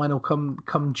in the final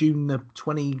come June the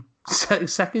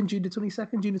 22nd, June the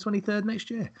 22nd, June the 23rd next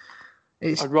year.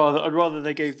 I'd rather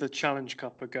they gave the Challenge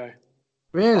Cup a go.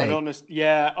 Really?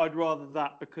 I'd rather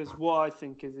that, because what I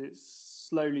think is it's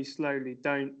slowly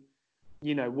don't,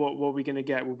 what are we going to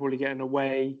get? We'll probably get an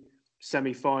away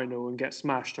semi-final and get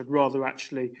smashed. I'd rather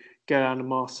actually go down to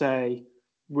Marseille,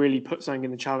 really put something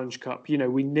in the Challenge Cup. We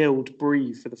nilled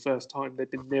Brive for the first time. They'd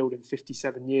been nilled in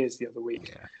 57 years the other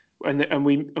week. Yeah. And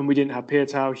we didn't have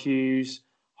Pierre Hughes,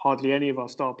 hardly any of our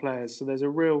star players. So there's a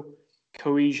real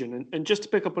cohesion. And just to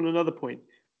pick up on another point,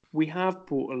 we have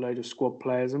bought a load of squad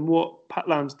players. And what Pat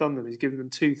Lam's done them is given them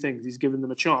two things. He's given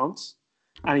them a chance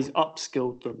and he's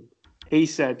upskilled them. He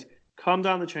said, come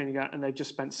down the training ground, and they've just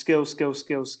spent skills.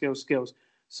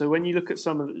 So when you look at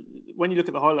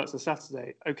the highlights of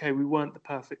Saturday, okay, we weren't the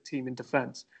perfect team in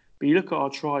defence, but you look at our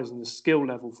tries and the skill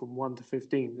level from 1 to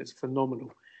 15, it's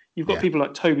phenomenal. You've got people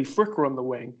like Toby Fricker on the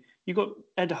wing. You've got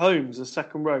Ed Holmes, a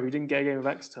second row, who didn't get a game of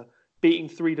Exeter, beating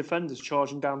 3 defenders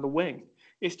charging down the wing.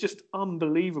 It's just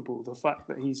unbelievable, the fact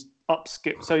that he's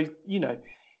upskipped. So,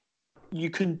 you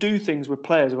can do things with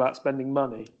players without spending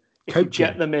money. If you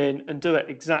get them in and do it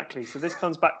exactly. So this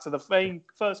comes back to the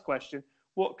first question.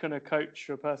 What can a coach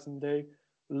or a person do?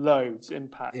 Loads,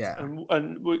 impact. Yeah.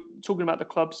 And we're talking about the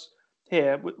clubs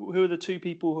here. Who are the two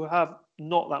people who have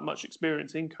not that much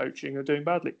experience in coaching are doing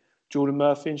badly? Jordan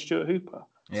Murphy and Stuart Hooper.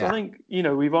 Yeah. So I think,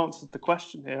 we've answered the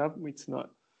question here, haven't we, tonight?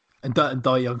 And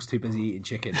Di Young's too busy eating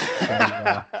chicken.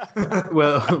 So,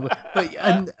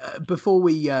 before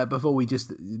we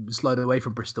just slide away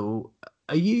from Bristol,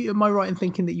 am I right in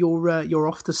thinking that you're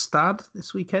off to Stade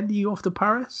this weekend? Are you off to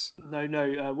Paris?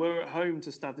 No, we're at home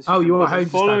to Stade this weekend. Oh, you're at home to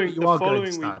Stade. You are going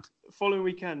to Stade. Following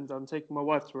weekend, I'm taking my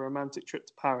wife to a romantic trip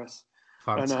to Paris.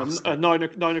 Fantastic. And a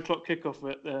 9 o'clock kickoff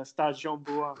at the Stade Jean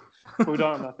Bouin.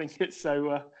 I think it's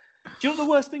so. Do you know what the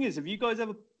worst thing is? Have you guys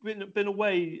ever been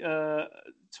away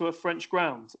to a French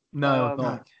ground? No, I've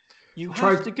not. You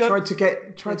tried to get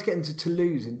into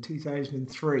Toulouse in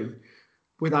 2003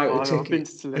 without a ticket.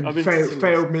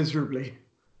 Failed miserably.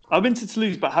 I've been to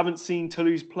Toulouse, but haven't seen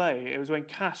Toulouse play. It was when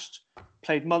Cash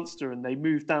played Munster, and they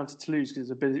moved down to Toulouse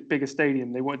because it's a bigger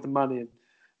stadium. They wanted the money, and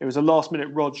it was a last-minute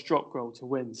Rod's drop goal to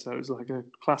win. So it was like a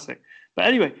classic. But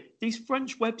anyway, these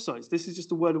French websites. This is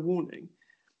just a word of warning.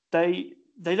 They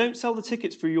don't sell the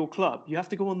tickets through your club. You have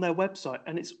to go on their website,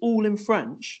 and it's all in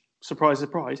French. Surprise,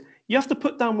 surprise. You have to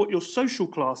put down what your social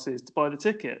class is to buy the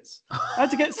tickets. I had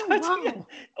to get,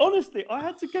 honestly, I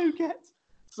had to go get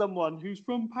someone who's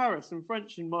from Paris and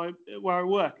French in where I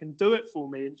work and do it for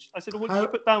me. And I said, what did you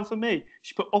put down for me?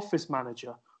 She put office manager.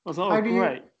 I was like,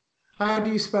 great. How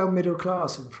do you spell middle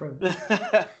class in French?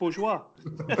 Bourgeois.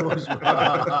 I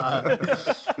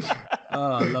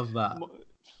love that.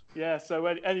 Yeah, so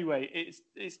anyway,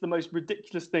 it's the most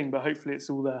ridiculous thing, but hopefully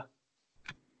it's all there.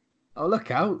 Oh,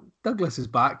 look out. Douglas is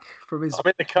back from his... I'm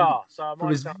in the car, so I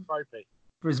might sound ropey.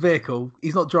 For his vehicle.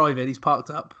 He's not driving, he's parked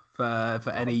up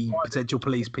for any potential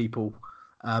police people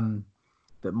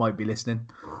that might be listening.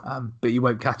 But you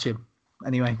won't catch him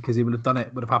anyway, because he would have done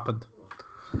it, would have happened.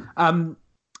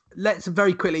 Let's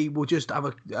very quickly, we'll just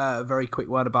have a very quick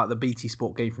word about the BT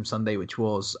Sport game from Sunday, which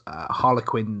was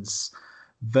Harlequins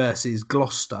versus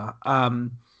Gloucester.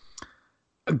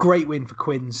 A great win for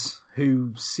Quins,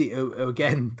 who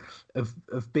again have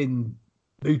been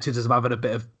booted as having a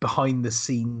bit of behind the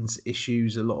scenes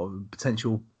issues. A lot of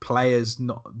potential players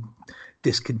not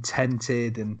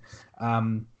discontented and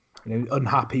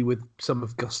unhappy with some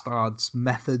of Gustard's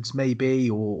methods, maybe,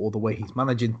 or the way he's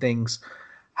managing things.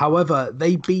 However,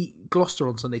 they beat Gloucester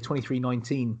on Sunday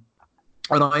 23-19,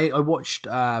 and I watched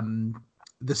the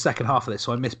second half of this,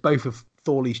 so I missed both of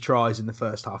Thorley's tries in the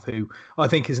first half, who I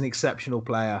think is an exceptional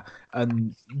player.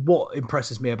 And what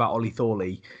impresses me about Ollie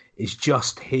Thorley is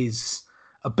just his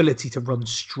ability to run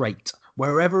straight.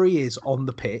 Wherever he is on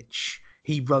the pitch,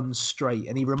 he runs straight.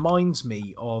 And he reminds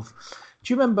me of,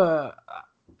 do you remember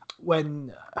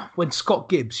when Scott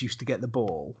Gibbs used to get the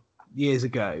ball years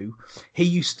ago? He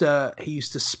used to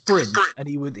sprint, and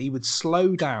he would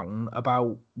slow down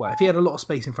about, well, if he had a lot of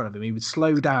space in front of him, he would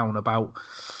slow down about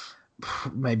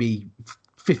maybe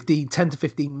 10 to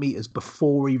 15 meters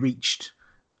before he reached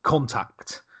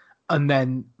contact, and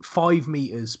then 5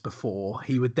 meters before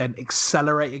he would then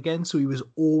accelerate again. So he was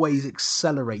always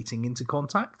accelerating into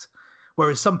contact.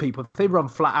 Whereas some people, if they run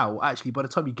flat out, actually by the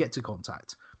time you get to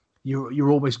contact, you're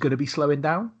almost going to be slowing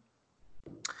down.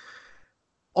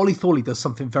 Ollie Thorley does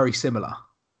something very similar,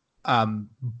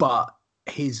 but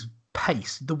his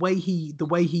pace, the way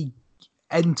he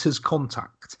enters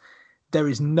contact, there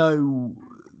is no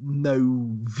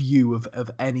view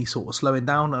of any sort of slowing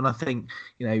down. And I think,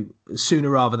 sooner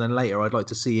rather than later, I'd like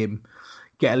to see him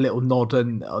get a little nod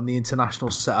on the international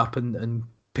setup and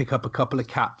pick up a couple of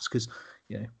caps, because,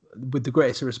 with the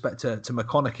greatest respect to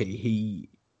McConaughey,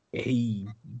 he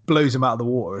blows him out of the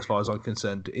water as far as I'm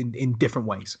concerned in different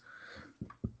ways.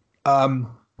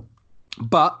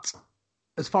 But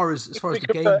as far as the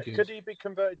game goes, could he be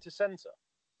converted to centre?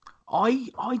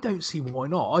 I don't see why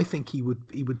not. I think he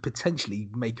would potentially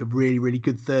make a really, really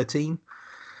good 13,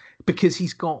 because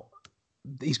he's got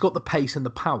the pace and the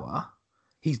power.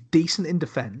 He's decent in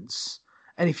defence,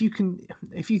 and the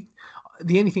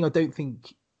only thing I don't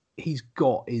think he's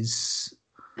got is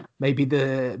maybe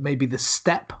the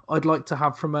step I'd like to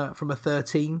have from a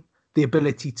 13, the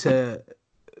ability to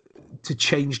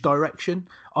change direction.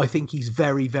 I think he's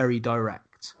very, very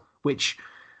direct, which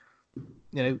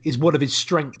is one of his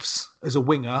strengths as a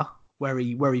winger, where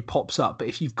he pops up. But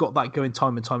if you've got that going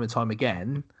time and time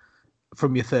again,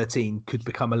 from your 13, could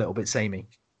become a little bit samey.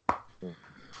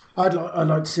 I'd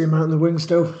like to see him out on the wing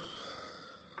still,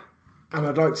 and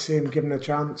I'd like to see him given a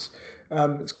chance.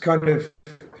 It's kind of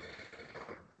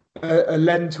a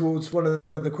lend towards one of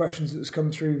the questions that's come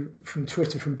through from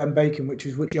Twitter from Ben Bacon, which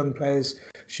is which young players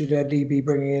should Eddie be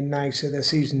bringing in now so they're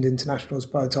seasoned internationals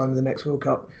by the time of the next World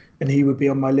Cup? And he would be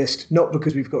on my list, not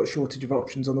because we've got a shortage of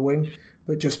options on the wing,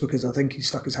 but just because I think he's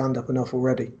stuck his hand up enough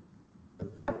already.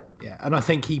 Yeah, and I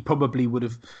think he probably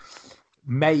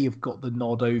may have got the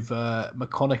nod over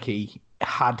McConaughey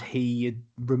had he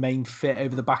remained fit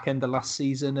over the back end of last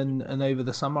season and over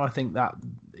the summer. I think that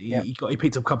he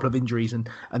picked up a couple of injuries and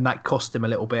that cost him a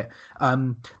little bit.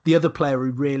 The other player who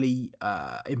really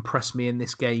impressed me in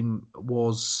this game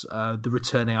was the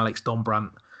returning Alex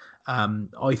Dombrandt.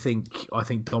 I think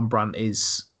Dombrandt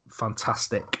is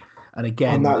fantastic. And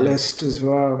again, on that list as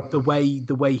well, the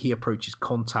way he approaches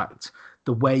contact,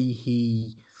 the way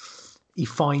he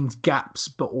finds gaps,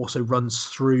 but also runs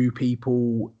through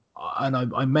people. And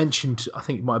I mentioned, I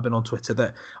think it might have been on Twitter,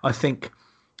 that I think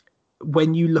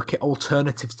when you look at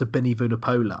alternatives to Benny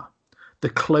Vunipola, the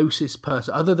closest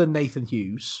person, other than Nathan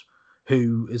Hughes,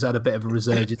 who has had a bit of a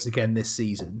resurgence again this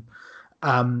season,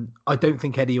 I don't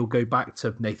think Eddie will go back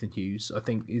to Nathan Hughes. I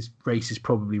think his race is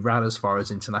probably ran as far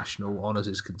as international honours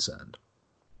is concerned.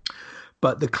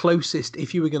 But the closest,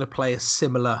 if you were going to play a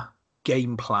similar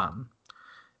game plan,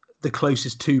 the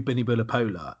closest to Benny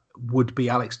Vunipola would be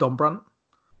Alex Dombrandt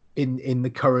in the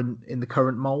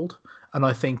current mould. And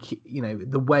I think, you know,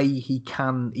 the way he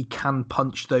can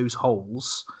punch those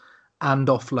holes and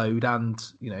offload, and,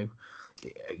 you know,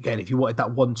 again, if you wanted that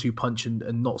 1-2 punch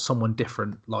and not someone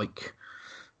different like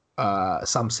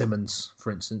Sam Simmons,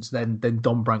 for instance, then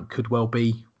Dombrandt could well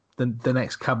be the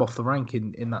next cab off the rank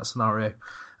in that scenario.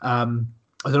 I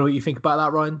don't know what you think about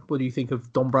that, Ryan. What do you think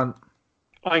of Dombrandt?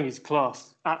 I think he's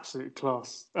class, absolute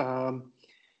class.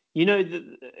 You know,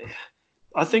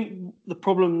 I think the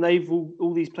problem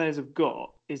all these players have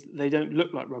got is that they don't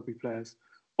look like rugby players.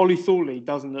 Ollie Thorley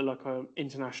doesn't look like an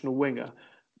international winger,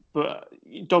 but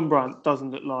Dombrandt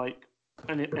doesn't look like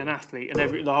an athlete,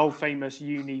 and the whole famous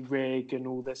uni rig and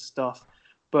all this stuff.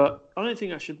 But I don't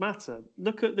think that should matter.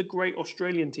 Look at the great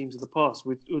Australian teams of the past.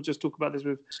 We'll just talk about this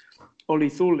with Ollie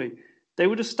Thorley. They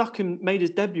would have stuck him, made his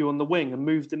debut on the wing and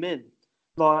moved him in.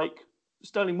 Like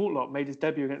Sterling Mortlock made his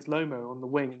debut against Lomo on the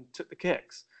wing and took the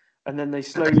kicks. And then they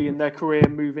slowly in their career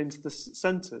move into the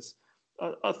centres.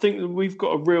 I think that we've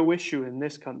got a real issue in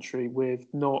this country with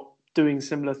not doing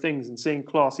similar things and seeing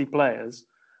classy players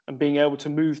and being able to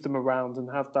move them around and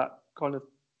have that kind of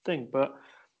thing. But,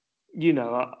 you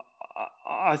know,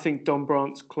 I think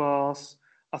Dombrandt's class.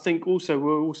 I think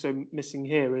we're also missing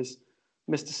here is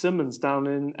Mr. Simmons down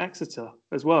in Exeter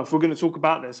as well. If we're going to talk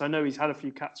about this, I know he's had a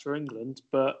few caps for England,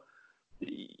 but,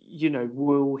 you know,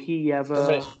 will he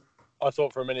ever... I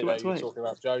thought for a minute that you were talking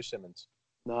about Joe Simmons.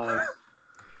 No.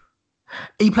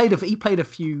 He played a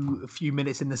few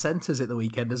minutes in the centres at the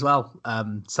weekend as well.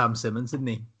 Sam Simmons, didn't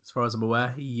he? As far as I'm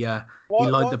aware, he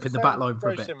lined up in the back line for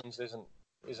a bit. Joe Simmons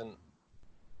isn't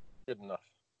good enough.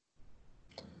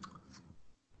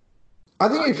 I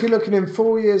think if you're looking in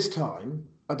 4 years' time,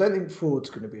 I don't think Ford's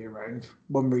going to be around for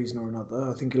one reason or another.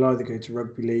 I think he'll either go to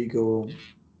rugby league or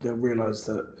they'll realise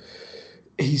that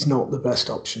he's not the best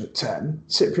option at 10.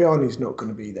 Cipriani's not going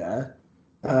to be there.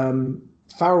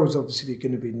 Farrell's obviously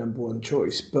going to be number one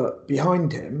choice, but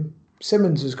behind him,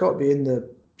 Simmons has got to be in the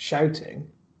shouting.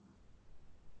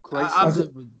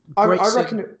 I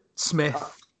reckon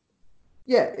Smith.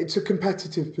 Yeah, it's a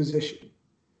competitive position,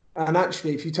 and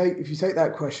actually, if you take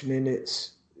that question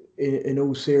in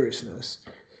all seriousness,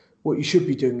 what you should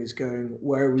be doing is going,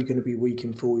 where are we going to be weak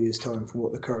in 4 years' time from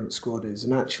what the current squad is?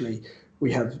 And actually,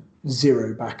 we have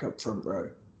zero backup front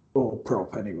row, or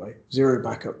prop anyway, zero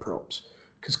backup props.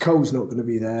 Because Cole's not going to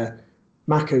be there,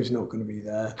 Mako's not going to be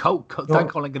there. Dan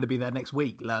Collin going to be there next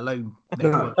week, let alone next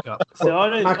World Cup. So I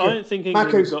don't think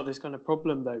England has got this kind of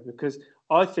problem though, because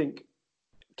I think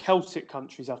Celtic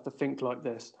countries have to think like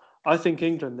this. I think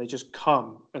England, they just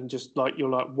come and just like, you're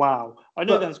like, wow. I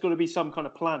know there's got to be some kind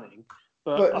of planning,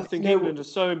 but I think England are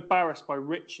so embarrassed by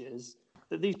riches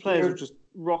that these players will just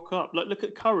rock up. Like, look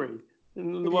at Curry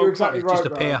in the World Cup. Exactly right, just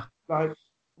appear. Like,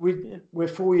 we're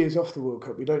 4 years off the World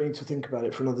Cup. We don't need to think about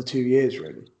it for another 2 years,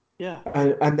 really. Yeah.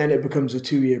 And then it becomes a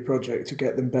 2-year project to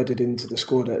get them bedded into the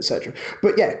squad, etc.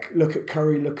 But yeah, look at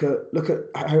Curry. Look at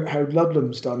how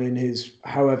Ludlam's done in his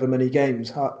however many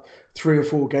games, 3 or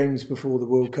 4 games before the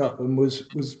World Cup, and was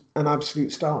an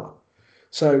absolute star.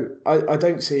 So I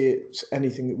don't see it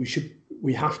anything that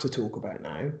we have to talk about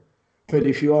now. But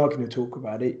if you are going to talk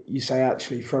about it, you say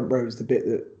actually front row is the bit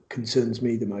that concerns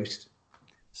me the most.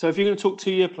 So if you're going to talk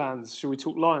 2-year plans, should we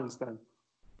talk Lions then?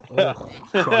 Oh,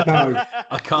 no,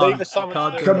 I can't.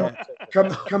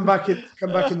 Come back in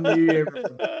the new year.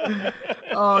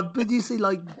 Oh, but you see,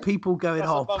 like people going,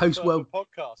 post World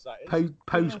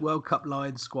Cup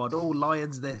Lions squad,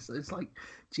 Lions this. It's like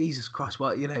Jesus Christ.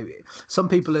 Well, you know, some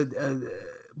people are.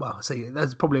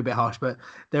 That's probably a bit harsh, but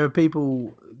there are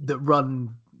people that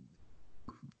run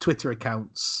Twitter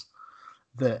accounts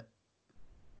that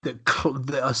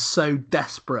are so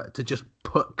desperate to just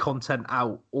put content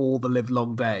out all the live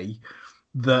long day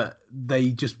that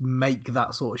they just make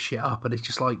that sort of shit up, and it's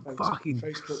just like fucking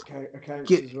Facebook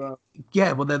accounts as well.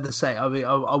 Yeah, well, they're the same. I mean,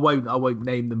 I won't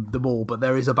name them all, but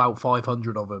there is about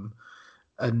 500 of them,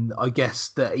 and I guess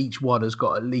that each one has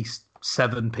got at least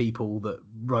 7 people that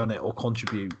run it or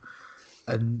contribute,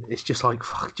 and it's just like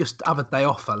fuck, just have a day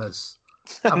off, fellas.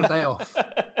 Have a day off.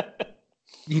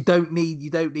 You don't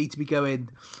need to be going.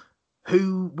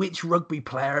 Which rugby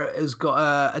player has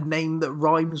got a name that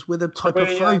rhymes with a type of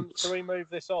fruit? Shall we move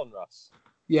this on, Russ?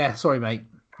 Yeah, sorry, mate.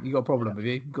 You got a problem, have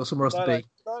you? Got somewhere else to be?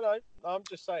 No. I'm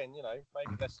just saying,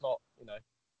 maybe let's not,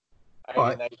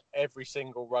 Right. alienate every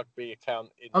single rugby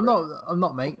account. I'm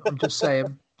not, mate. I'm just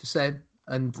saying.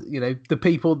 And the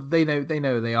people they know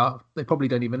who they are. They probably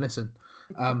don't even listen.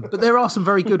 But there are some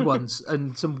very good ones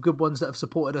and some good ones that have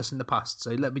supported us in the past.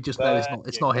 So let me just know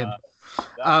it's not him.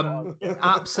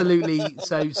 Absolutely.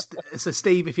 So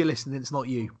Steve, if you're listening, it's not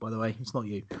you. By the way, it's not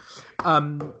you.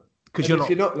 Because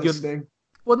you're not listening.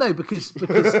 Well, no, because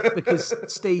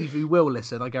Steve, who will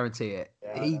listen, I guarantee it.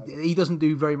 Yeah, he doesn't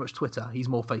do very much Twitter. He's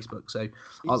more Facebook. So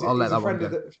I'll let that one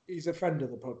go. He's a friend of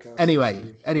the podcast.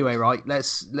 Anyway, right.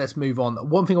 Let's move on.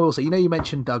 One thing I will say, you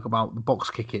mentioned Doug about the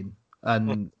box kicking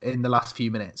and in the last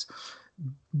few minutes.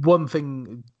 One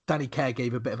thing, Danny Kerr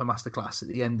gave a bit of a masterclass at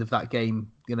the end of that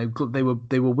game. They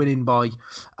were winning by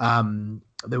a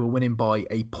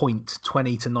point,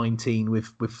 20-19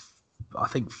 with I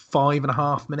think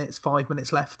 5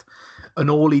 minutes left, and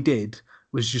all he did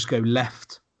was just go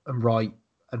left and right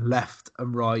and left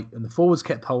and right, and the forwards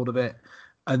kept hold of it,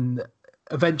 and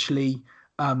eventually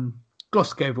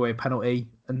Gloucester gave away a penalty,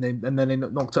 and then they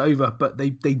knocked it over, but they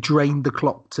drained the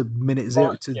clock to minute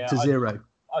zero to zero.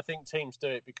 I think teams do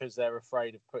it because they're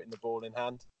afraid of putting the ball in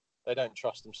hand. They don't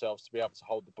trust themselves to be able to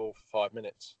hold the ball for 5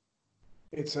 minutes.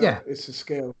 It's a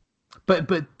skill.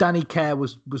 But Danny Kerr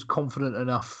was confident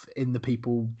enough in the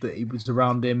people that he was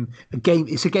around him.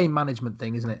 It's a game management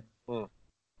thing, isn't it? Mm.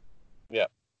 Yeah.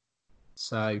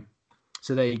 So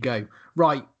there you go.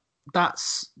 Right,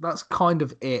 that's kind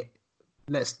of it.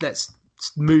 Let's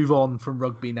move on from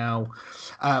rugby now.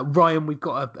 Ryan, we've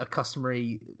got a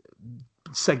customary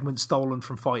segment stolen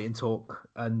from Fighting Talk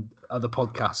and other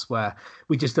podcasts where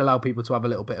we just allow people to have a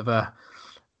little bit of a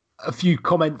few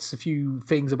comments, a few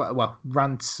things about,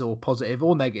 rants or positive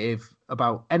or negative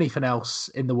about anything else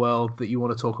in the world that you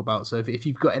want to talk about. So if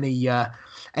you've got any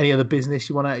other business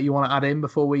you want to add in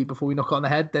before we knock it on the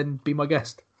head, then be my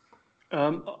guest.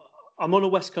 I'm on a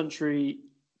West Country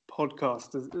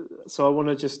podcast, so I want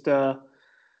to just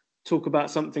talk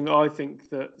about something I think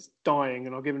that's dying,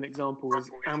 and I'll give an example: is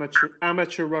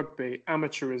amateur rugby,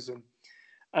 amateurism.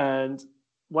 And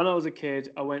when I was a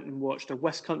kid, I went and watched a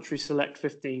West Country Select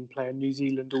 15 play a New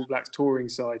Zealand All Blacks touring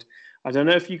side. I don't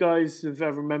know if you guys have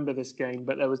ever remember this game,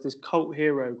 but there was this cult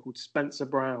hero called Spencer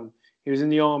Brown. He was in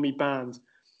the army band,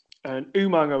 and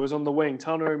Umanga was on the wing,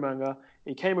 Tana Umanga.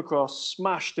 He came across,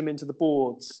 smashed him into the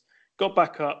boards, got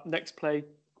back up, next play,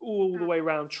 all the way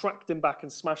around, tracked him back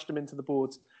and smashed him into the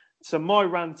boards. So my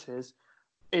rant is,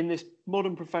 in this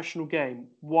modern professional game,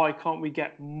 why can't we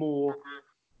get more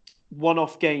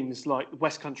one-off games like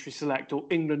West Country Select or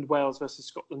England, Wales versus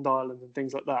Scotland, Ireland and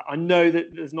things like that? I know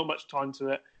that there's not much time to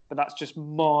it, but that's just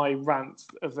my rant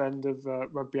of the end of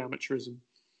rugby amateurism.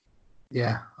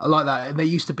 Yeah, I like that. And they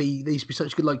used to be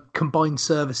such good combined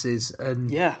services and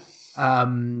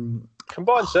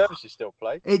combined services still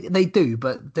play. They do,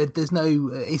 but there's no.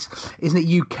 Isn't it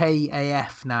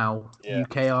UKAF now? Yeah.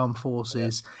 UK Armed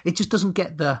Forces. Yeah. It just doesn't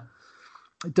get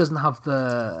it doesn't have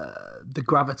the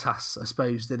gravitas, I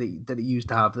suppose, that it used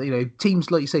to have. Teams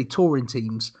like you say, touring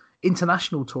teams,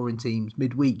 international touring teams,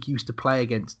 midweek used to play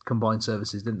against combined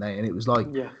services, didn't they? And it was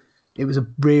it was a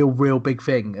real big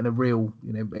thing, and a real,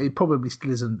 it probably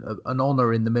still is an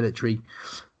honour in the military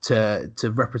to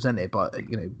represent it, but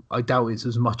I doubt it's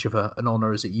as much of an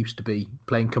honour as it used to be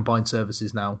playing combined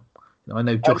services now. I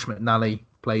know Josh McNally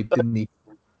played, didn't he?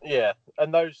 Yeah,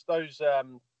 and those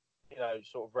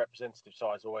sort of representative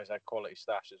sides always had quality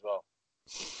stash as well.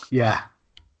 Yeah,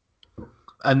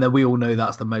 and then we all know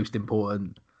that's the most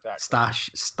important.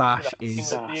 Exactly. Stash is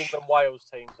the England Wales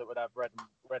teams that would have red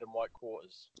and white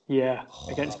quarters. Yeah,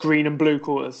 against green and blue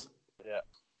quarters. Yeah.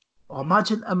 Oh,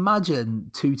 imagine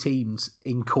two teams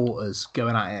in quarters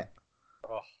going at it.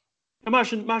 Oh.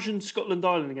 Imagine Scotland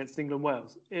Ireland against England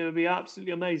Wales. It would be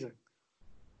absolutely amazing.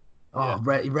 Oh,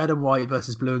 yeah. Red and white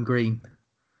versus blue and green.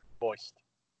 Moist.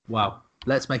 Wow.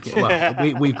 Let's make it.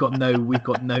 Well, we've got no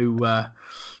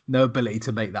ability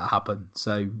to make that happen.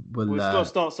 So we've got to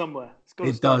start somewhere.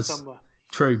 It does. Somewhere.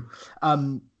 True.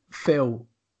 Phil.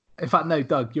 In fact, no,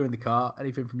 Doug, you're in the car.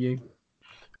 Anything from you?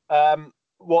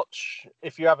 Watch,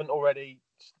 if you haven't already,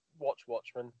 watch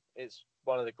Watchmen. It's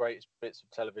one of the greatest bits of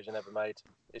television ever made.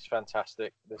 It's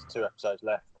fantastic. There's 2 episodes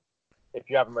left. If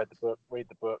you haven't read the book, read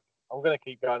the book. I'm going to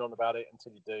keep going on about it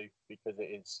until you do, because it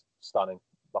is stunning,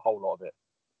 the whole lot of it.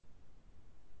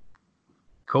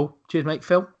 Cool. Cheers, mate.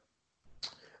 Phil?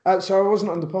 So I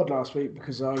wasn't on the pod last week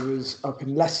because I was up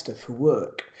in Leicester for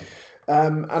work.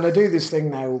 And I do this thing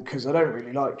now because I don't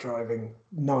really like driving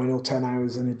 9 or 10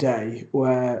 hours in a day,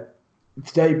 where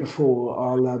the day before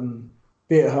I'll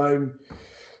be at home,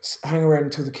 hang around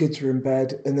until the kids are in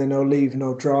bed, and then I'll leave and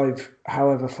I'll drive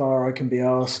however far I can be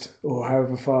asked, or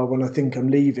however far when I think I'm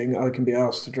leaving I can be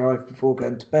asked to drive before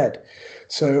going to bed.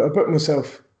 So I booked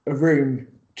myself a room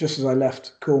just as I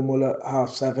left Cornwall at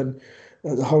 7:30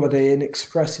 at the Holiday Inn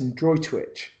Express in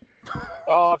Droitwich.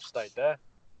 Oh, I've stayed there.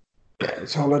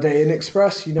 It's Holiday Inn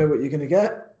Express, you know what you're going to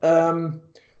get.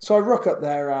 So I rock up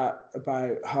there at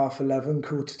about 11:30,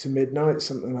 quarter to midnight,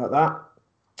 something like that.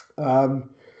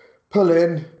 Pull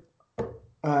in.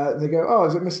 They go, "Oh,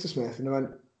 is it Mr. Smith?" And I went,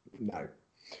 "No."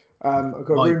 I've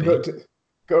got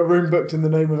a room booked in the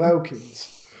name of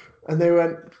Elkins. And they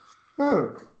went,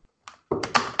 "Oh,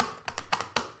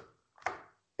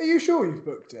 are you sure you've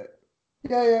booked it?"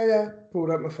 Yeah.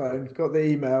 Pulled up my phone, got the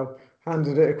email,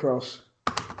 handed it across.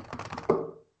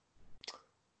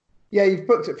 Yeah, you've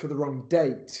booked it for the wrong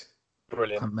date.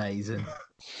 Brilliant. Amazing.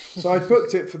 So I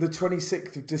booked it for the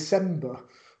 26th of December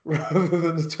rather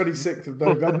than the 26th of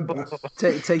November.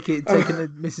 Taking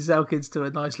Mrs. Elkins to a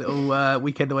nice little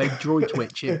weekend away in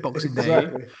Droitwich in Boxing Day.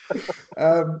 Exactly.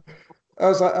 I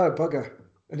was like, "Oh, bugger."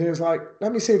 And he was like,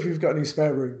 "Let me see if you've got any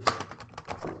spare rooms."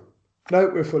 No,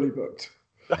 we're fully booked.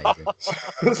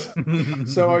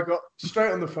 So I got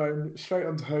straight on the phone, straight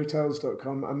onto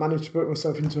hotels.com. I managed to book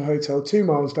myself into a hotel 2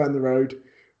 miles down the road,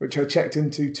 which I checked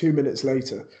into 2 minutes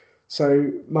later.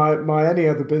 So my any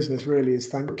other business really is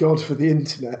thank God for the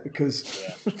internet, because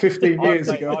 15 years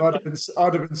ago I'd have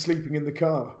been sleeping in the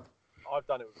car. I've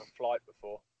done it with a flight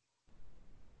before.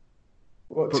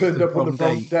 What, turned up on the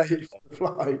wrong day for the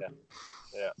flight?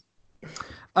 Yeah.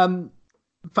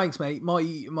 Thanks, mate. My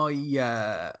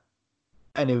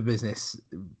any other business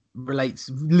relates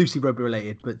loosely rugby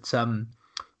related, but I'm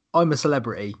a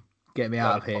celebrity. Get me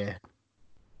out of here.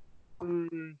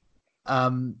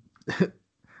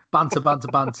 Banter,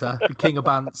 the king of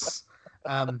bants,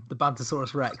 the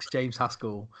Bantosaurus Rex, James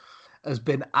Haskell, has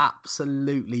been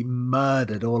absolutely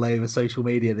murdered all over social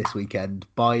media this weekend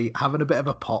by having a bit of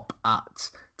a pop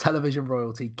at television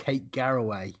royalty Kate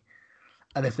Garraway.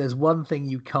 And if there's one thing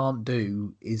you can't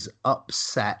do is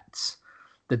upset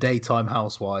the daytime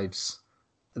housewives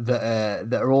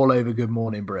that are all over Good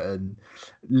Morning Britain,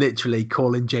 literally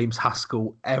calling James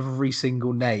Haskell every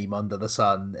single name under the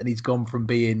sun. And he's gone from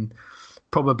being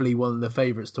probably one of the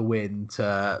favourites to win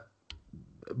to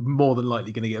more than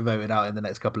likely going to get voted out in the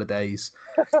next couple of days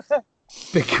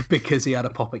because he had a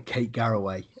pop at Kate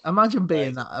Garraway. Imagine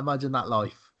being that. Imagine that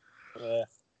life. Yeah.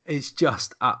 It's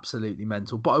just absolutely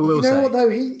mental. But I will say, what though,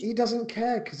 he doesn't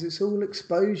care because it's all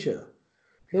exposure.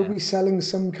 He'll be selling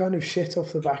some kind of shit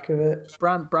off the back of it.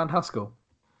 Brand Haskell.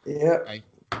 Yeah. Okay.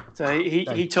 So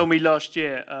he told me last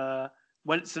year.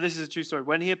 So this is a true story.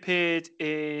 When he appeared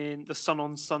in the Sun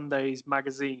on Sundays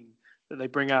magazine that they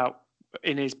bring out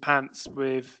in his pants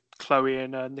with Chloe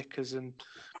and knickers and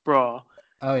bra.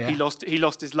 Oh yeah. He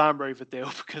lost his Land Rover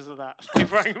deal because of that. They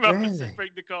rang him up and said,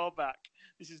 "Bring the car back.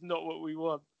 This is not what we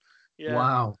want." Yeah.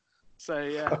 Wow. So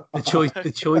yeah,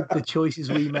 the choices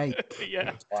we make.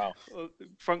 Yeah. Wow.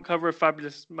 Front cover of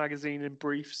Fabulous magazine in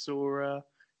briefs, or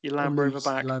your Land Rover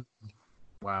back.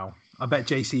 Wow. I bet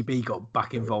JCB got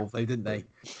back involved though, didn't they?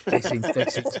 They seem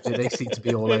to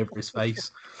be all over his face.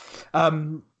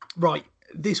 Right.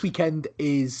 This weekend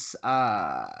is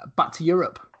back to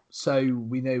Europe. So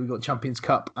we know we've got Champions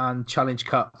Cup and Challenge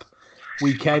Cup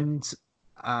weekend,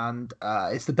 and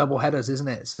it's the double headers, isn't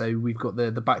it? So we've got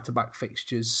the back-to-back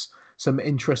fixtures, some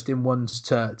interesting ones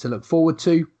to look forward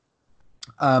to.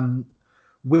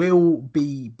 We'll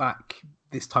be back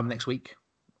this time next week,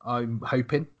 I'm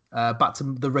hoping, back to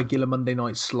the regular Monday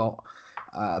night slot,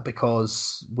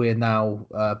 because we're now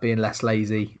being less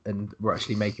lazy and we're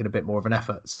actually making a bit more of an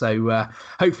effort. So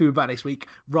hopefully we're back next week.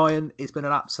 Ryan, it's been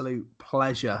an absolute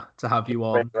pleasure to have you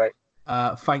on. Great.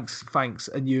 Thanks,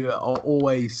 and you are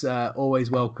always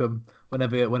welcome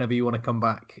whenever you want to come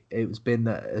back. It's been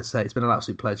an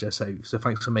absolute pleasure. So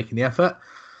thanks for making the effort.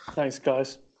 Thanks,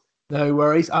 guys. No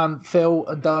worries. And Phil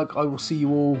and Doug, I will see you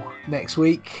all next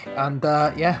week. And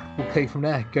we'll take from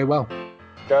there. Go well.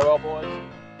 Go well, boys.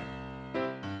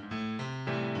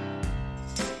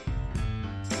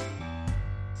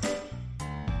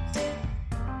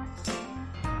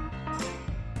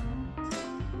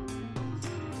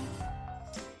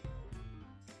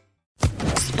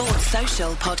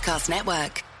 Social Podcast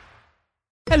Network.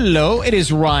 Hello, it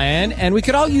is Ryan, and we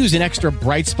could all use an extra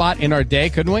bright spot in our day,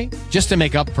 couldn't we? Just to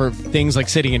make up for things like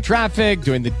sitting in traffic,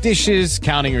 doing the dishes,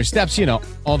 counting your steps,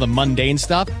 all the mundane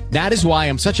stuff. That is why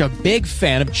I'm such a big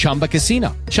fan of Chumba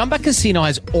Casino. Chumba Casino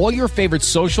has all your favorite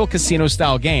social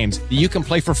casino-style games that you can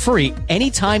play for free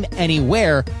anytime,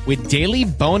 anywhere with daily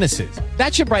bonuses.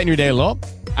 That should brighten your day a little.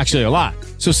 Actually, a lot.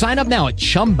 So sign up now at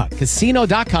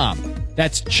ChumbaCasino.com.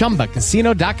 That's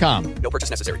ChumbaCasino.com. No purchase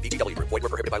necessary. VGW Group. Void where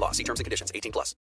prohibited by law. See terms and conditions. 18+.